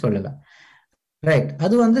சொல்லி சொல்லலாம். ரைட்.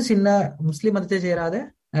 அது வந்து சின்ன முஸ்லிம் மதத்தை சேராத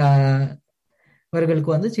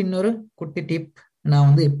இவர்களுக்கு வந்து சின்ன ஒரு குட்டி டிப். நான்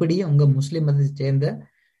வந்து எப்படி உங்க முஸ்லிம் மதத்தை சேர்ந்த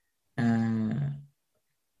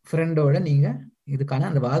ஃப்ரெண்டோட நீங்க இதுக்கான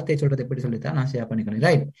அந்த வார்த்தையை சொல்றது எப்படி சொல்லித்தான் நான் ஷேர் பண்ணிக்கிறேன்.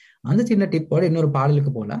 ரைட். அந்த சின்ன டிப்போட இன்னொரு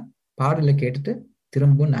பாடலுக்கு போகலாம். பாடலை கேட்டுட்டு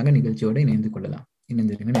திரும்பவும் நாங்க நிகழ்ச்சியோட இணைந்து கொள்ளலாம்.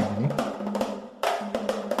 இணைந்திருங்க நேயர்களே.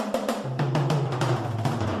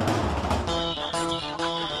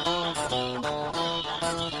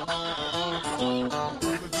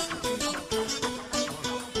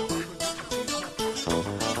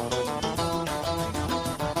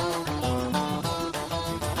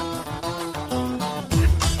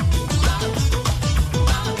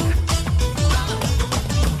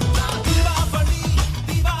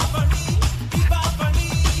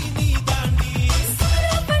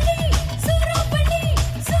 So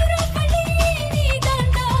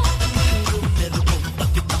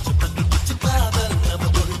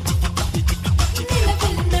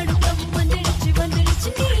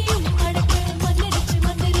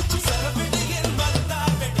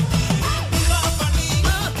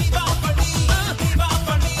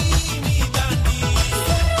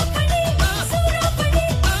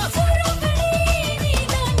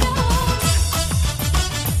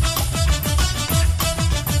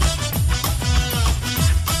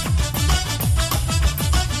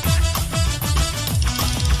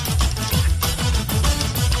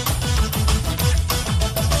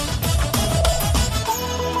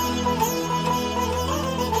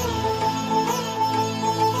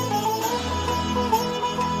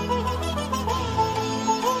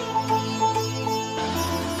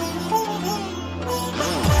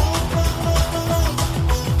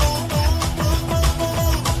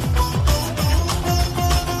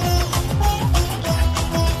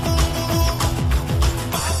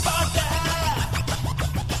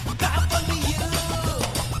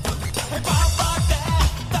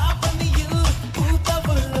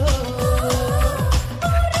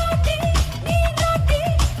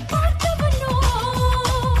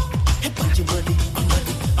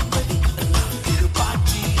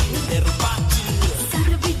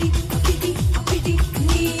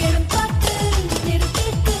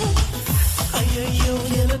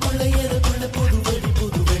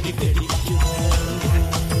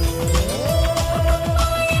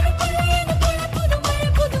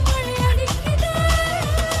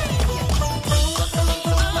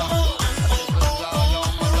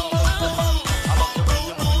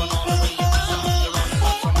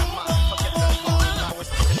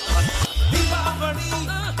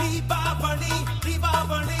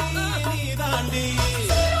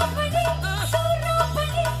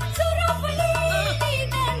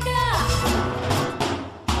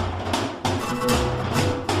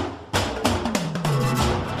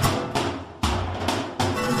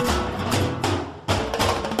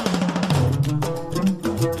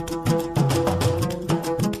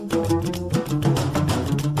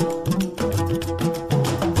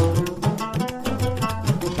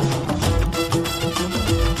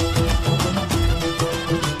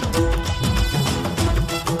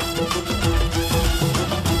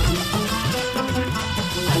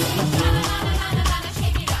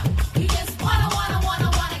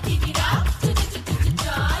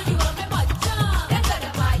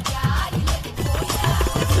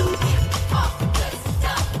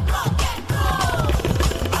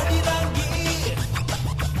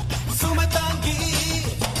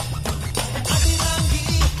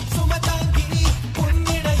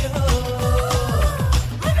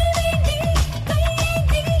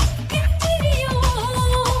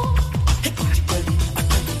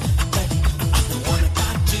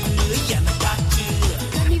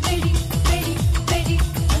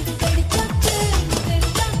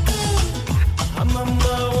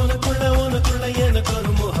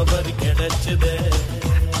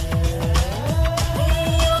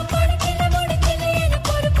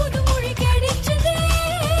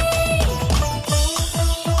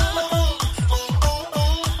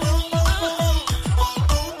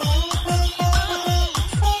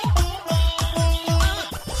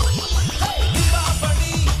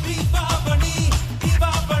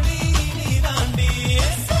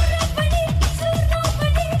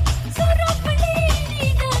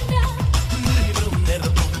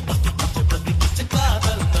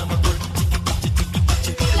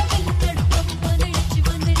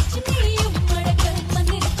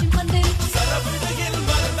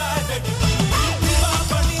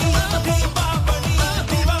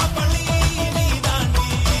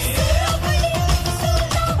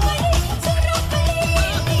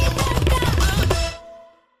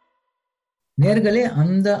நேர்களே,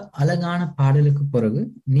 அந்த அழகான பாடலுக்கு பிறகு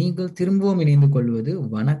நீங்கள் திரும்பவும் இணைந்து கொள்வது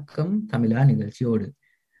வணக்கம் தமிழா நிகழ்ச்சியோடு.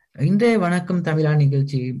 இன்றைய வணக்கம் தமிழா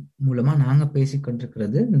நிகழ்ச்சி மூலமா நாங்க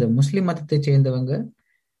பேசிக்கொண்டிருக்கிறது இந்த முஸ்லிம் மதத்தை சேர்ந்தவங்க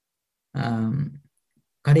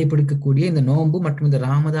கடைபிடிக்கக்கூடிய இந்த நோன்பு மற்றும் இந்த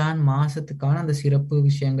ராமதான் மாசத்துக்கான அந்த சிறப்பு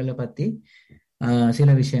விஷயங்களை பத்தி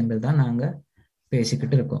சில விஷயங்கள் தான் நாங்க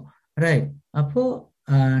பேசிக்கிட்டு இருக்கோம். ரைட். அப்போ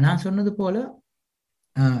நான் சொன்னது போல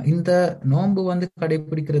இந்த நோன்பு வந்து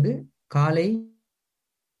கடைபிடிக்கிறது காலை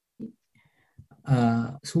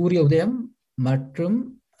சூரிய உதயம் மற்றும்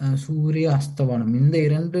சூரிய அஸ்தமனம் இந்த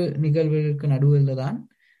 2 நிகழ்வுகளுக்கு நடுவில் தான்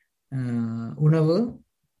உணவு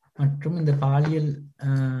மற்றும் இந்த பாலியல்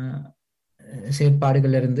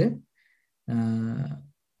செயற்பாடுகள்ல இருந்து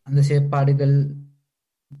அந்த செயற்பாடுகள்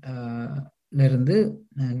இருந்து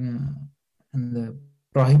அந்த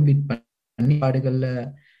ப்ராஹிபிட் பண்ணி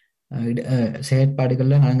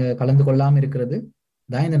செயற்பாடுகள்ல நாங்க கலந்து கொள்ளாம இருக்கிறது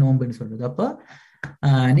தான் இந்த நோன்புன்னு சொல்றது. அப்ப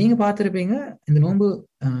நீங்க பார்த்திருப்பீங்க, இந்த நோன்பு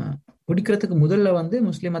பிடிக்கிறதுக்கு முதல்ல வந்து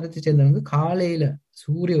முஸ்லிம் மதத்தை சேர்ந்தவங்க காலையில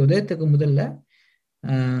சூரிய உதயத்துக்கு முதல்ல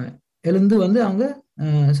எழுந்து வந்து அவங்க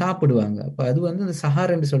சாப்பிடுவாங்க. அப்ப அது வந்து இந்த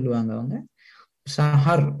சஹர் என்று சொல்லுவாங்க. அவங்க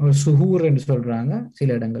சஹர் சுஹூர் என்று சொல்றாங்க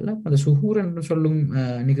சில இடங்கள்ல. அந்த சுஹூர் என்று சொல்லும்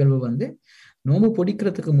நிகழ்வு வந்து நோன்பு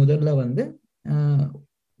பிடிக்கிறதுக்கு முதல்ல வந்து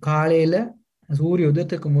காலையில சூரிய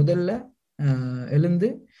உதயத்துக்கு முதல்ல எழுந்து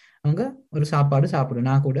அவங்க ஒரு சாப்பாடு சாப்பிடும்.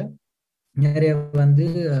 நான் கூட நிறைய வந்து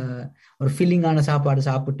ஒரு ஃபீலிங்கான சாப்பாடு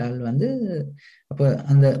சாப்பிட்டால் வந்து அப்ப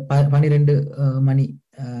அந்த 12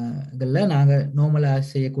 மணிகள்ல நாங்க நார்மலா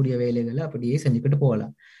செய்யக்கூடிய வேலைகளை அப்படியே செஞ்சுக்கிட்டு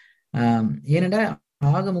போகலாம். ஏனென்றா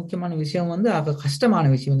ஆக முக்கியமான விஷயம் வந்து ஆக கஷ்டமான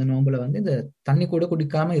விஷயம் இந்த நோம்புல வந்து இந்த தண்ணி கூட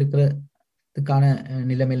குடிக்காம இருக்கிறதுக்கான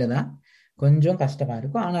நிலைமையில தான் கொஞ்சம் கஷ்டமா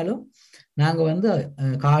இருக்கும். ஆனாலும் நாங்க வந்து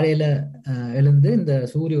காலையில எழுந்து இந்த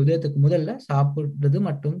சூரிய உதயத்துக்கு முதல்ல சாப்பிடுறது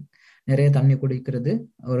மற்றும் நிறைய தண்ணி குடிக்கிறது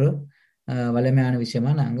ஒரு வலிமையான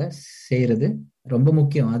விஷயமா நாங்க செய்யறது ரொம்ப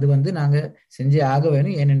முக்கியம். அது வந்து நாங்க செஞ்சே ஆக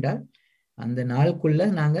வேணும். ஏனென்றால் அந்த நாளுக்குள்ள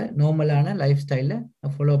நாங்க நார்மலான லைஃப் ஸ்டைல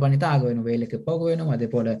ஃபாலோ பண்ணி தான் ஆக வேணும். வேலைக்கு போக வேணும். அதே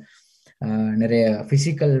போல நிறைய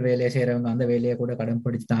பிசிக்கல் வேலையை செய்யறவங்க அந்த வேலையை கூட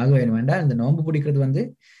கடைபிடிச்சு தான் ஆக வேணும். வேண்டாம், இந்த நோன்பு பிடிக்கிறது வந்து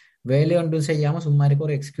வேலை ஒன்றும் செய்யாம சும்மா இருக்க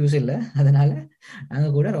ஒரு எக்ஸ்கியூஸ் இல்லை. அதனால நாங்க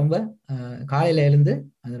கூட ரொம்ப காலையில எழுந்து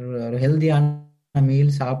அது ஒரு ஹெல்தியான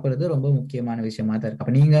மீல் சாப்பிடுறது ரொம்ப முக்கியமான விஷயமா தான் இருக்கு.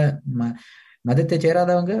 அப்ப நீங்க மதத்தை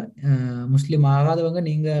சேராதவங்க, முஸ்லீம் ஆகாதவங்க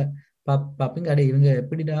நீங்க பாப்பீங்க, அடே இவங்க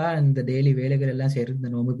எப்படிடா இந்த டெய்லி வேலைகள் எல்லாம் செய்யறது,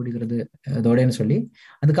 இந்த நோன்பு பிடிக்கிறது அதோடன்னு சொல்லி.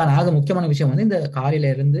 அதுக்கான ஆக முக்கியமான விஷயம் வந்து இந்த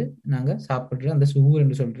காலையில இருந்து நாங்க சாப்பிடுற அந்த சுகூர்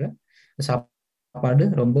என்று சொல்ற சாப்பாடு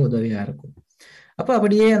ரொம்ப உதவியா இருக்கும். அப்ப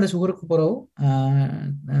அப்படியே அந்த சுகருக்கு பிறகு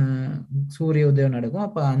சூரிய உதயம் நடக்கும்.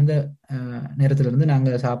 அப்ப அந்த நேரத்துல இருந்து நாங்க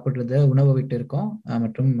சாப்பிடுறத உணவை விட்டு இருக்கோம்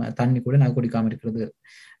மற்றும் தண்ணி கூட நாங்க குடிக்காம இருக்கிறது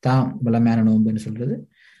தான் வளமையான நோன்புன்னு சொல்றது.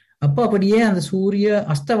 அப்போ அப்படியே அந்த சூரிய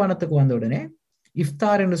அஸ்தவனத்துக்கு வந்த உடனே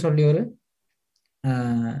இஃப்தார் என்று சொல்லி ஒரு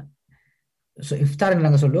இஃப்தார் என்று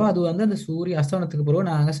நாங்க சொல்லுவோம். அது வந்து அந்த சூரிய அஸ்தவனத்துக்கு பிறகு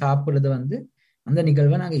நாங்க சாப்பிடுறது வந்து அந்த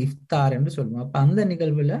நிகழ்வை நாங்க இஃப்தார் என்று சொல்லுவோம். அப்ப அந்த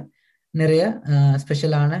நிகழ்வுல நிறைய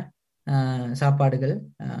ஸ்பெஷலான சாப்பாடுகள்,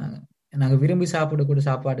 நாங்க விரும்பி சாப்பிடக்கூடிய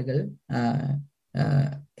சாப்பாடுகள்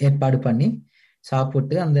ஏற்பாடு பண்ணி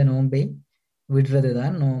சாப்பிட்டு அந்த நோன்பை விடுறது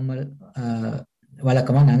தான் நார்மல்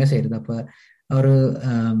வழக்கமா நாங்க செய்யறது. அப்ப ஒரு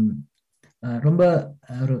ரொம்ப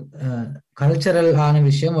ஒரு கல்ச்சரல் ஆன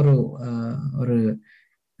விஷயம், ஒரு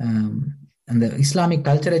அந்த இஸ்லாமிக்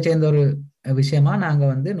கல்ச்சரை சேர்ந்த ஒரு விஷயமா நாங்க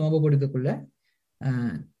வந்து நோன்பு பிடிக்கக்குள்ள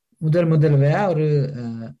முதல்வையா ஒரு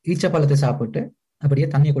ஈச்சப்பழத்தை சாப்பிட்டு அப்படியே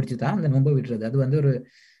தண்ணியை குடிச்சுதான் அந்த நோன்பை விடுறது. அது வந்து ஒரு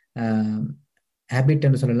ஹேபிட்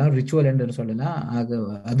என்று சொல்லலாம், ரிச்சுவல் என்று சொல்லலாம்.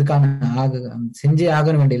 அதுக்கான செஞ்சே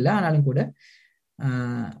ஆகணும் வேண்டியில்லை. ஆனாலும் கூட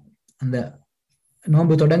அந்த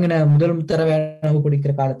நோன்பு தொடங்கின முதல் தடவை நோன்பு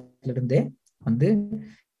பிடிக்கிற காலத்துல இருந்தே வந்து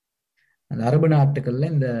அந்த அரபு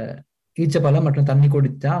நாட்டுகள்ல இந்த ஈச்சப்பழம் மற்றும் தண்ணி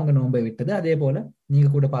குடித்தா அவங்க நோன்பை விட்டது. அதே போல நீங்க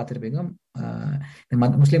கூட பார்த்திருப்பீங்க,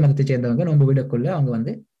 முஸ்லிம் மதத்தை சேர்ந்தவங்க நோன்பு விடக்குள்ள அவங்க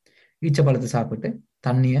வந்து ஈச்சப்பழத்தை சாப்பிட்டு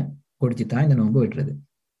தண்ணிய குடிச்சுதான் இந்த நோன்பு விட்டுறது.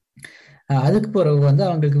 அதுக்கு பிறகு வந்து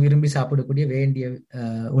அவங்களுக்கு விரும்பி சாப்பிடக்கூடிய வேண்டிய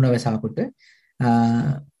உணவை சாப்பிட்டு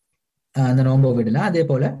அந்த நோன்பை விடலாம். அதே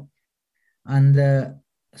போல அந்த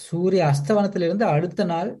சூரிய அஸ்தவனத்திலிருந்து அடுத்த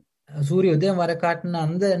நாள் சூரிய உதயம் வர காட்டின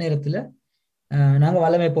அந்த நேரத்துல நாங்க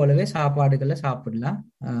வளமை போலவே சாப்பாடுகளை சாப்பிடலாம்.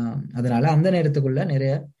 அதனால அந்த நேரத்துக்குள்ள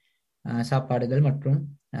நிறைய சாப்பாடுகள் மற்றும்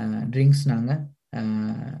ட்ரிங்க்ஸ் நாங்க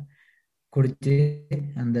குடிச்சு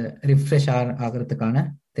அந்த ரிஃப்ரெஷ் ஆகிறதுக்கான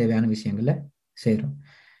தேவையான விஷயங்கள்ல செய்யறோம்.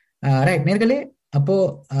 ரைட் நேர்களே, அப்போ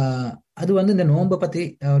அது வந்து இந்த நோன்பை பத்தி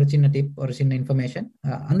ஒரு சின்ன டிப், ஒரு சின்ன இன்ஃபர்மேஷன்.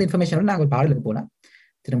 அந்த இன்ஃபர்மேஷனோட நாங்கள் ஒரு பாடலுக்கு போனா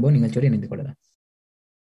திரும்பவும் நிகழ்ச்சியோடு இணைந்து கொள்ளலாம்.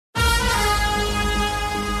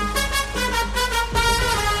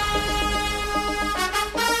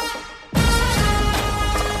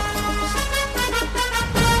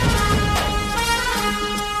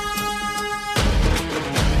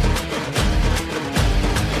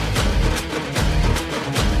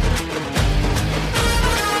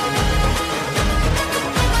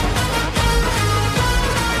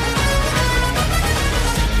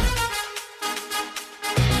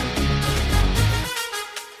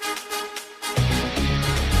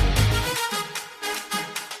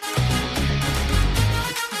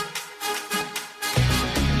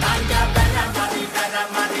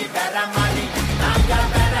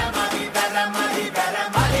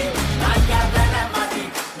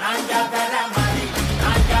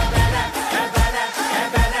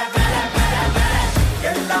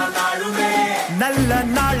 நல்ல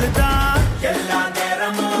நாளுதான் எல்லா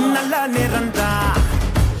நேரமும் நல்ல நேரம்தான்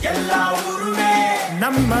எல்லா ஊருமே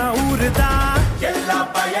நம்ம ஊருதான் எல்லா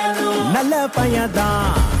பயனும் நல்ல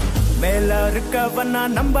பயதான் மேல இருக்கவனா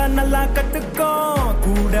நம்ம நல்லா கத்துக்கோ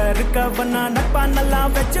கூட இருக்கவனா நட்பா நல்லா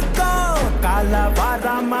வச்சுக்கோ கால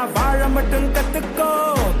வாராம வாழ மட்டும் கத்துக்கோ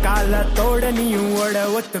காலத்தோட நீயும் ஓட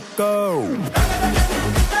ஒத்துக்கோ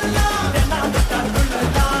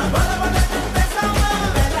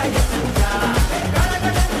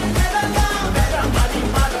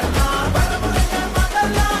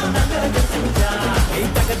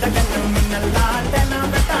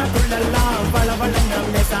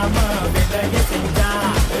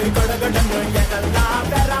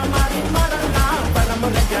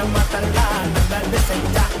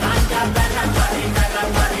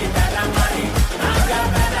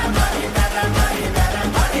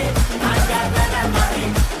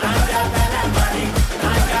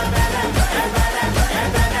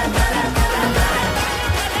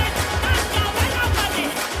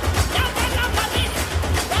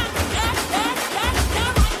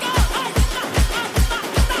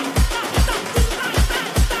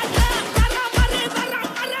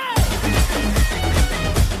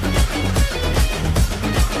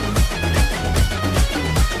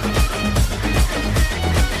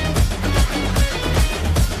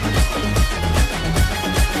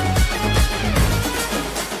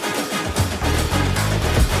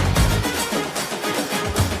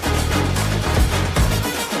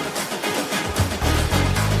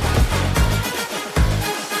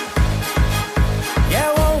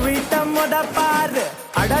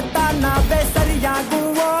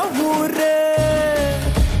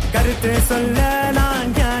சொல்ல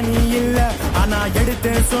நான் ஞானி இல்ல ஆனா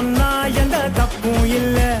எடுத்து சொன்னா எந்த தப்பும்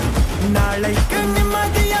இல்ல நாளைக்கு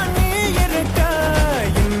நிம்மதியா நீ இருக்க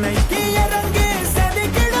இன்னைக்கு இறங்கி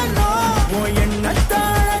செதுக்கிடணும் உன் எண்ணத்தை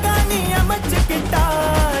அழகா நீ அமைச்சுக்கிட்டா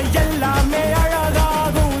எல்லாமே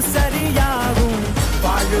அழகாகும் சரியாகும்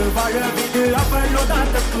வாழு வாழவிடு அவளோட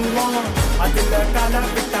தத்துவோம் அதுல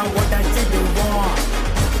கலவிட்டா உடச்சிடுவோம்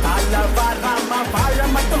கால வராம வாழ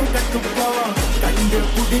மட்டும் கத்துப்போம் கண்டு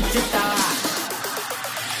குடிச்சுட்டா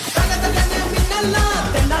மின்னல்லாம்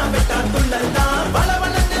தென்னா விட்டா துள்ளல்லாம்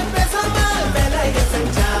வளவளன்னு பேசாம வேலைய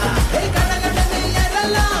செஞ்சா கடகடன்னு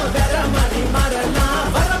ஏறலாம் வேற மாதிரி மாறலாம்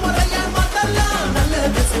வரமுறையா மாத்தலாம்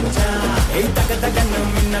நல்லது செஞ்சா தக தகன்னு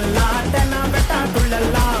மின்னல்லாம் தென்னா விட்டா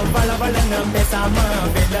துள்ளல்லாம் வளவளன்னு பேசாம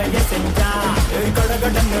வேலைய செஞ்சா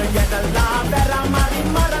கடகடன்னு ஏறலாம் வேற மாதிரி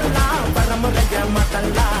மாறலாம் வரமுறையா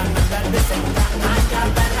மாத்தலாம் நல்லது செஞ்சா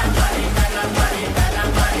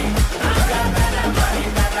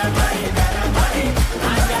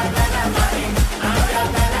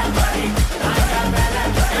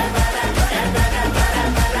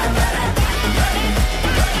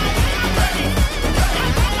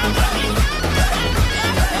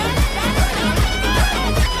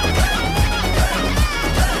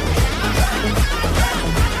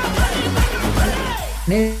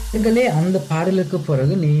நேயர்களே, அந்த பாடலுக்கு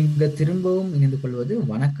பிறகு நீங்க திரும்பவும் இணைந்து கொள்வது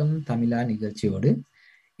வணக்கம் தமிழா நிகழ்ச்சியோடு.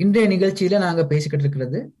 இன்றைய நிகழ்ச்சியில நாங்க பேசிக்கிட்டு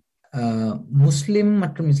இருக்கிறது முஸ்லிம்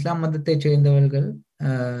மற்றும் இஸ்லாம் மதத்தை சேர்ந்தவர்கள்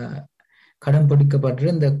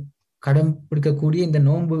கடைபிடிக்கக்கூடிய இந்த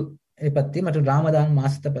நோன்பு பத்தி மற்றும் ராமதான்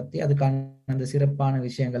மாசத்தை பத்தி அதுக்கான அந்த சிறப்பான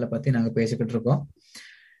விஷயங்களை பத்தி நாங்க பேசிக்கிட்டு இருக்கோம்.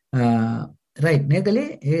 ரைட் நேர்களே,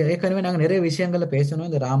 ஏற்கனவே நாங்க நிறைய விஷயங்களை பேசணும்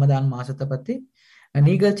இந்த ராமதான் மாசத்தை பத்தி.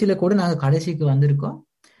 நிகழ்ச்சியில கூட நாங்க கடைசிக்கு வந்திருக்கோம்.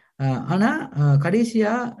 ஆனா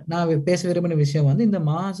கடைசியா நான் பேச விரும்பின விஷயம் வந்து இந்த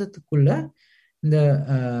மாசத்துக்குள்ள இந்த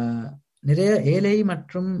நிறைய ஏழை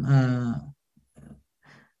மற்றும்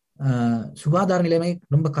சுகாதார நிலைமை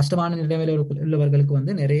ரொம்ப கஷ்டமான நிலைமையில உள்ளவர்களுக்கு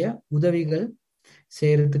வந்து நிறைய உதவிகள்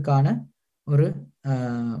செய்யறதுக்கான ஒரு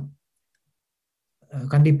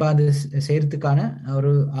கண்டிப்பா அது செய்யறதுக்கான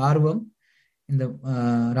ஒரு ஆர்வம் இந்த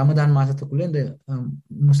ரமதான் மாசத்துக்குள்ள இந்த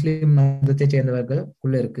முஸ்லிம் மதத்தை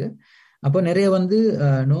சேர்ந்தவர்களுக்குள்ள இருக்கு. அப்போ நிறைய வந்து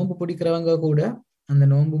நோன்பு பிடிக்கிறவங்க கூட அந்த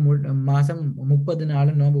நோன்பு மாசம் 30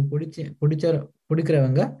 நாள் நோன்பு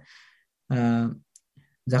பிடிக்கிறவங்க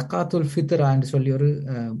ஜக்காத்துல் ஃபித்ரா என்று சொல்லி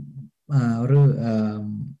ஒரு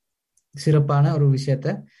சிறப்பான ஒரு விஷயத்த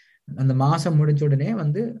அந்த மாசம் முடிஞ்ச உடனே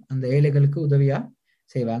வந்து அந்த ஏழைகளுக்கு உதவியா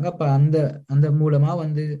செய்வாங்க. அப்ப அந்த மூலமா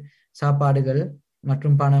வந்து சாப்பாடுகள்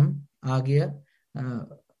மற்றும் பணம் ஆகிய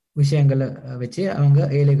விஷயங்களை வச்சு அவங்க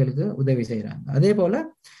ஏழைகளுக்கு உதவி செய்யறாங்க. அதே போல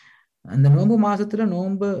அந்த நோன்பு மாசத்துல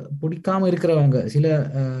நோன்பு பிடிக்காம இருக்கிறவங்க சில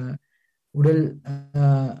உடல்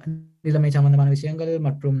நிலைமை சம்பந்தமான விஷயங்கள்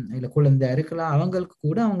மற்றும் இல்ல குழந்தை இருக்கலாம், அவங்களுக்கு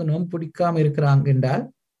கூட அவங்க நோன்பு பிடிக்காம இருக்கிறாங்க என்றால்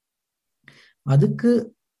அதுக்கு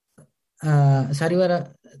சரிவர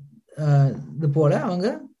இது போல அவங்க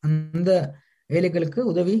அந்த ஏழைகளுக்கு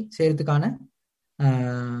உதவி செய்யறதுக்கான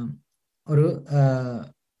ஒரு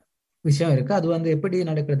விஷயம் இருக்கு. அது எப்படி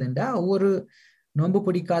நடக்கிறதுன்றா, ஒவ்வொரு நோன்பு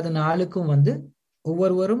பிடிக்காத நாளுக்கும்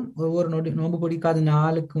ஒவ்வொருவரும் ஒவ்வொரு நோன்பு பிடிக்காத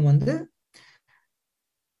நாளுக்கும்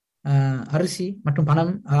அரிசி மற்றும்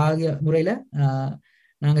பணம் ஆகிய முறையில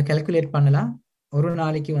நாங்க கால்குலேட் பண்ணலாம். ஒரு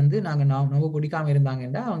நாளைக்கு நாங்க நோன்பு பிடிக்காம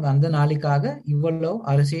இருந்தாங்கன்னா அவங்க அந்த நாளைக்காக இவ்வளோ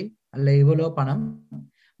அரிசி அல்ல இவ்வளோ பணம்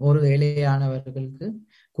ஒரு ஏழையானவர்களுக்கு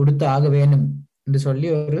கொடுத்து ஆக வேணும் என்று சொல்லி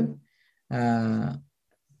ஒரு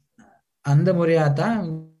அந்த முறையாத்தான்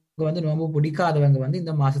நோன்பு பிடிக்காதவங்க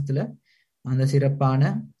இந்த மாசத்துல அந்த சிறப்பான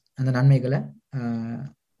அந்த நன்மைகளை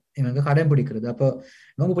இவங்க கடைபிடிக்கிறது. அப்போ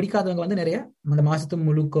நோன்பு பிடிக்காதவங்க நிறைய அந்த மாசத்து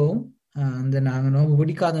முழுக்கவும் நாங்க நோன்பு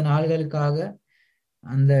பிடிக்காத நாள்களுக்காக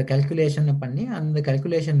அந்த கால்குலேஷனை பண்ணி அந்த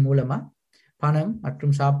கால்குலேஷன் மூலமா பணம்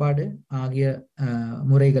மற்றும் சாப்பாடு ஆகிய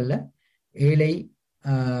முறைகள்ல ஏழை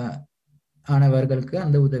ஆனவர்களுக்கு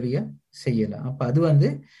அந்த உதவியை செய்யலாம். அப்ப அது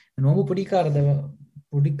நோன்பு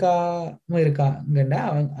பிடிக்காம இருக்காங்கன்னா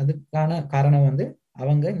அதுக்கான காரணம்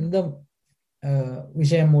அவங்க இந்த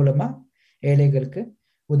விஷயம் மூலமா ஏழைகளுக்கு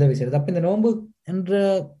உதவி செய்யறது. அப்ப இந்த நோன்பு என்ற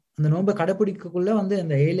அந்த நோன்பை கடைப்பிடிக்கக்குள்ள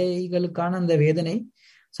அந்த ஏழைகளுக்கான அந்த வேதனை,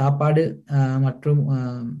 சாப்பாடு மற்றும்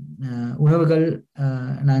உணவுகள்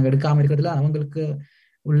நாங்க எடுக்காம இருக்கிறதுல அவங்களுக்கு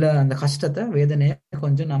உள்ள அந்த கஷ்டத்தை வேதனையை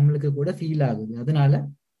கொஞ்சம் நம்மளுக்கு கூட ஃபீல் ஆகுது. அதனால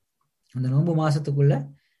அந்த நோன்பு மாசத்துக்குள்ள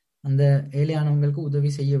அந்த ஏழையானவங்களுக்கு உதவி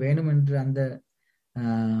செய்ய வேணும் என்ற அந்த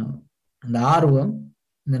ஆர்வம்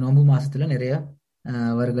இந்த நோன்பு மாசத்துல நிறைய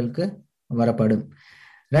அவர்களுக்கு வரப்படும்.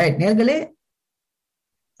 ரைட் நேர்களே,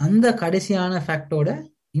 அந்த கடைசியான ஃபேக்டோட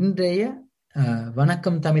இன்றைய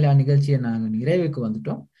வணக்கம் தமிழா நிகழ்ச்சியை நாங்கள் நிறைவுக்கு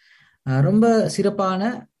வந்துட்டோம். ரொம்ப சிறப்பான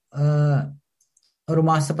ஒரு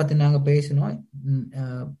மாசத்தை பத்தி நாங்க பேசினோம்.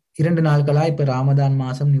 2 நாட்களா இப்ப ராமதான்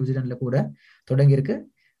மாசம் நியூசிலாந்துல கூட தொடங்கி இருக்கு.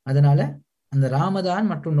 அதனால அந்த ராமதான்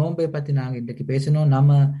மற்றும் நோன்பை பத்தி நாங்க இன்றைக்கு பேசினோம்.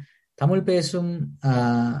 நம்ம தமிழ் பேசும்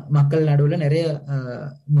மக்கள் நடுவுல நிறைய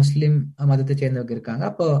முஸ்லிம் மதத்தை சேர்ந்தவங்க இருக்காங்க.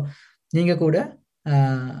 அப்போ நீங்க கூட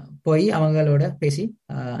போய் அவங்களோட பேசி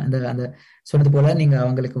அந்த சொன்னது போல நீங்க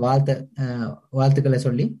அவங்களுக்கு வாழ்த்துக்களை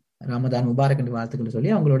சொல்லி, ரமதான் முபாரக் என்று வாழ்த்துக்களை சொல்லி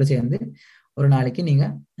அவங்களோட சேர்ந்து ஒரு நாளைக்கு நீங்க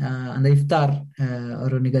அந்த இஃப்தார்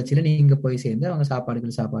ஒரு நிகழ்ச்சியில நீங்க போய் சேர்ந்து அவங்க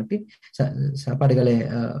சாப்பாடுகளை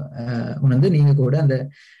உணர்ந்து நீங்க கூட அந்த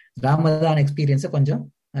ரமதான் எக்ஸ்பீரியன்ஸை கொஞ்சம்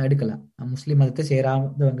எடுக்கலாம், முஸ்லிம் மதத்தை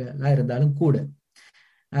சேராதவங்க எல்லாம் இருந்தாலும் கூட.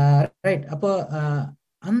 ரைட், அப்போ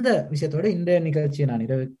அந்த விஷயத்தோட இந்த நிகழ்ச்சியை நான்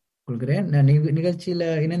நிறைவு கொள்கிறேன். நிகழ்ச்சியில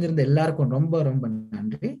இணைந்திருந்த எல்லாருக்கும் ரொம்ப ரொம்ப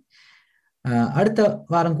நன்றி. அடுத்த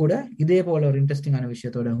வாரம் கூட இதே போல ஒரு இன்ட்ரெஸ்டிங்கான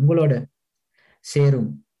விஷயத்தோட உங்களோட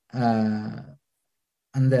சேரும்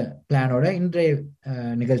அந்த பிளானோட இன்றைய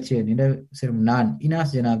நிகழ்ச்சியை நிறைவு சேரும் நான்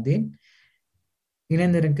இனாஸ் ஜனாப்தீன்.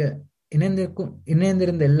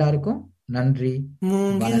 இணைந்திருந்த எல்லாருக்கும் நன்றி.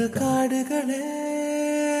 மூங்கில் காடுகளே,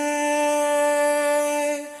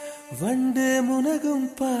 வண்டு முனகும்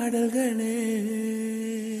பாடல்களே,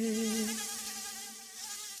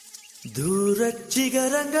 தூரச்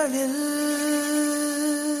சிகரங்களில்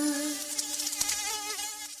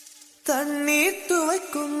தண்ணீர்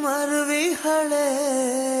துவைக்கும் அருவிகளே,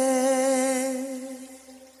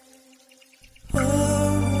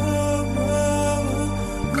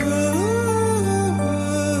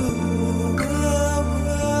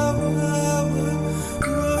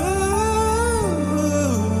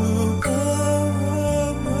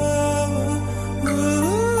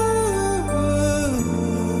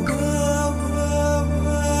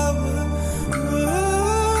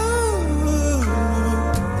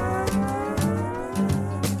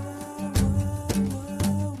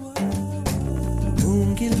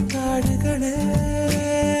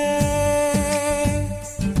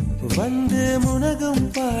 வந்து முனகும்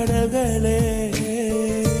பாடல்களே,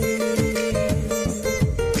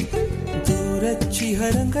 தூரச்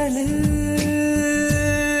சிகரங்களில்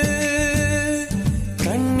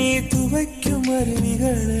கண்ணீர் துவைக்கும்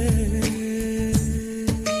அருவிகளே,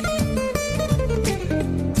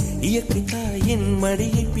 இயற்கை தாயின்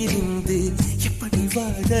மடியை பிரிந்து எப்படி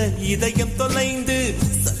வாழ இதயம் தொலைந்து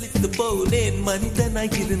சலித்து போனேன்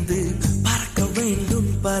மனிதனாயிருந்து, பறக்க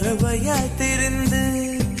வேண்டும் பறவையாய் திரிந்து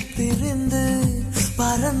திரிந்து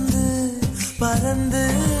பறந்து பறந்து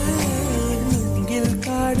மூங்கில்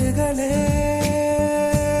காடுகளே,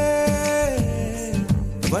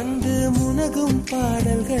 வண்டு முனகும்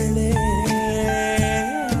பாடல்களே,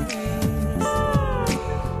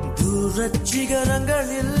 தூரச்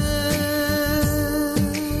சிகரங்களில்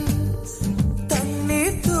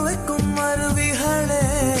தண்ணீர் துவைக்கும் அருவிகளே,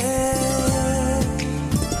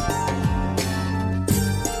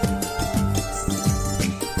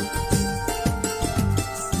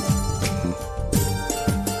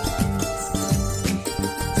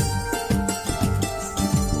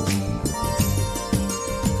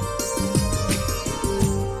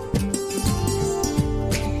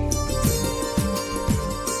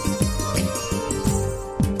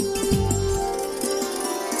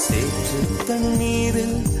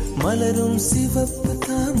 மலரும் சிவப்பு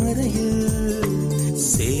தாமரையில்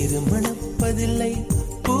சேறு மணப்பதில்லை,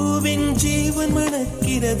 பூவின் ஜீவன்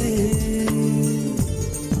மணக்கிறது.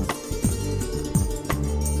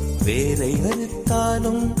 வேரை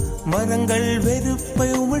அறுத்தாலும் மரங்கள் வெறுப்பை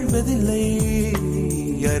உமிழ்வதில்லை.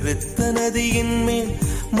 அறுத்த நதியின் மேல்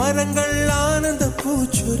மரங்கள் ஆனந்த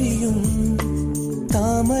பூச்சொரியும்.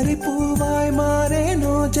 தாமரை பூவாய்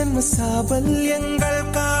மாறேனோ, ஜன்ம சாபல்யங்கள்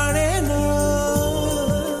காணேனோ.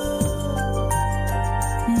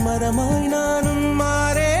 மரமாய் நானும்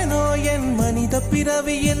மாறேனோ, என் மனித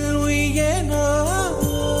பிறவியில் உய்யேனோ.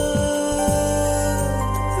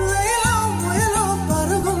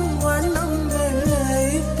 பருகும் வண்ணம் வெள்ளை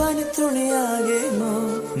பனித்துளியாகேனோ.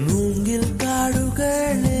 மூங்கில்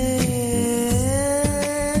காடுகளே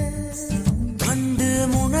கண்டு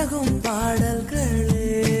முனகும் பாடல்களே.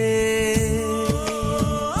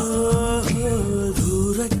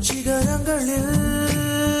 தூரச் சிகரங்களில்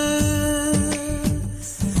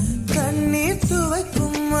கண்ணீர்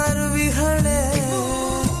துவைக்கும் அருவிகளே.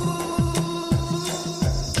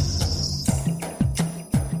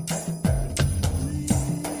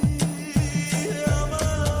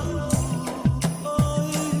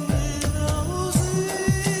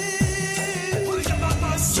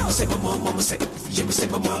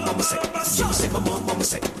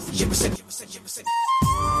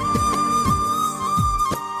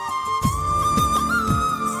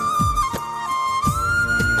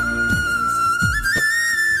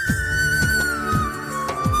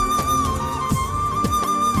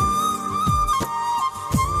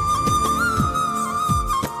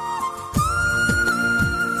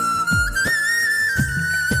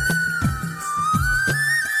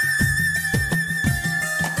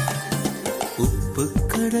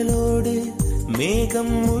 கடலோடு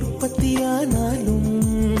மேகம் உற்பத்தியானாலும்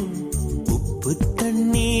உப்பு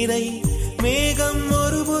தண்ணீரை மேகம்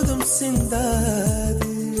ஒருபோதும்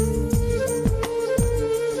சிந்தாது.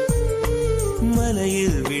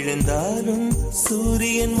 மலையில் விழுந்தாலும்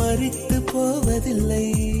சூரியன் மரித்து போவதில்லை.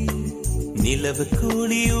 நிலவு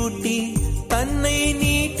கூலியூட்டி தன்னை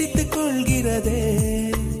நீட்டித்துக் கொள்கிறதே.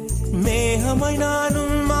 மேகமாய்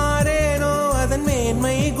நானும் மாறேனோ, அதன்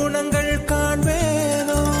மேன்மை குணங்கள்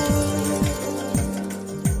காண்பேனோ.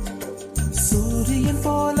 சூரியன்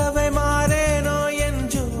போலவே மாறேனோ, என்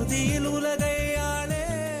ஜோதியில் உலகை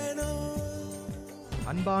ஆளேனோ.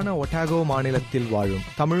 அன்பான ஒட்டாகோ மாநிலத்தில் வாழும்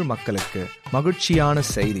தமிழ் மக்களுக்கு மகிழ்ச்சியான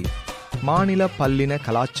செய்தி. மாநில பல்லின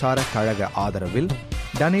கலாச்சார கழக ஆதரவில்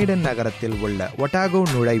டனேடன் நகரத்தில் உள்ள ஒட்டாகோ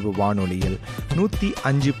நுழைவு வானொலியில்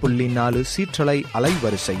 105.4 சீற்றலை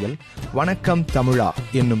அலைவரிசையில் வணக்கம் தமிழா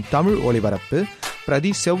என்னும் தமிழ் ஒலிபரப்பு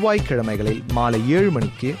பிரதி செவ்வாய்க்கிழமைகளில் மாலை 7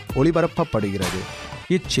 மணிக்கு ஒலிபரப்பப்படுகிறது.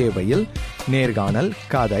 இச்சேவையில் நேர்காணல்,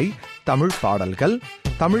 கதை, தமிழ் பாடல்கள்,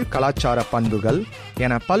 தமிழ் கலாச்சார பண்புகள்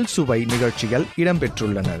என பல்சுவை நிகழ்ச்சிகள்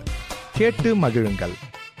இடம்பெற்றுள்ளன. கேட்டு மகிழுங்கள்.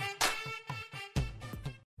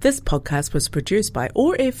 This podcast was produced by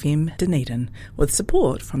ORFM Dunedin with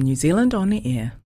support from New Zealand On the Air.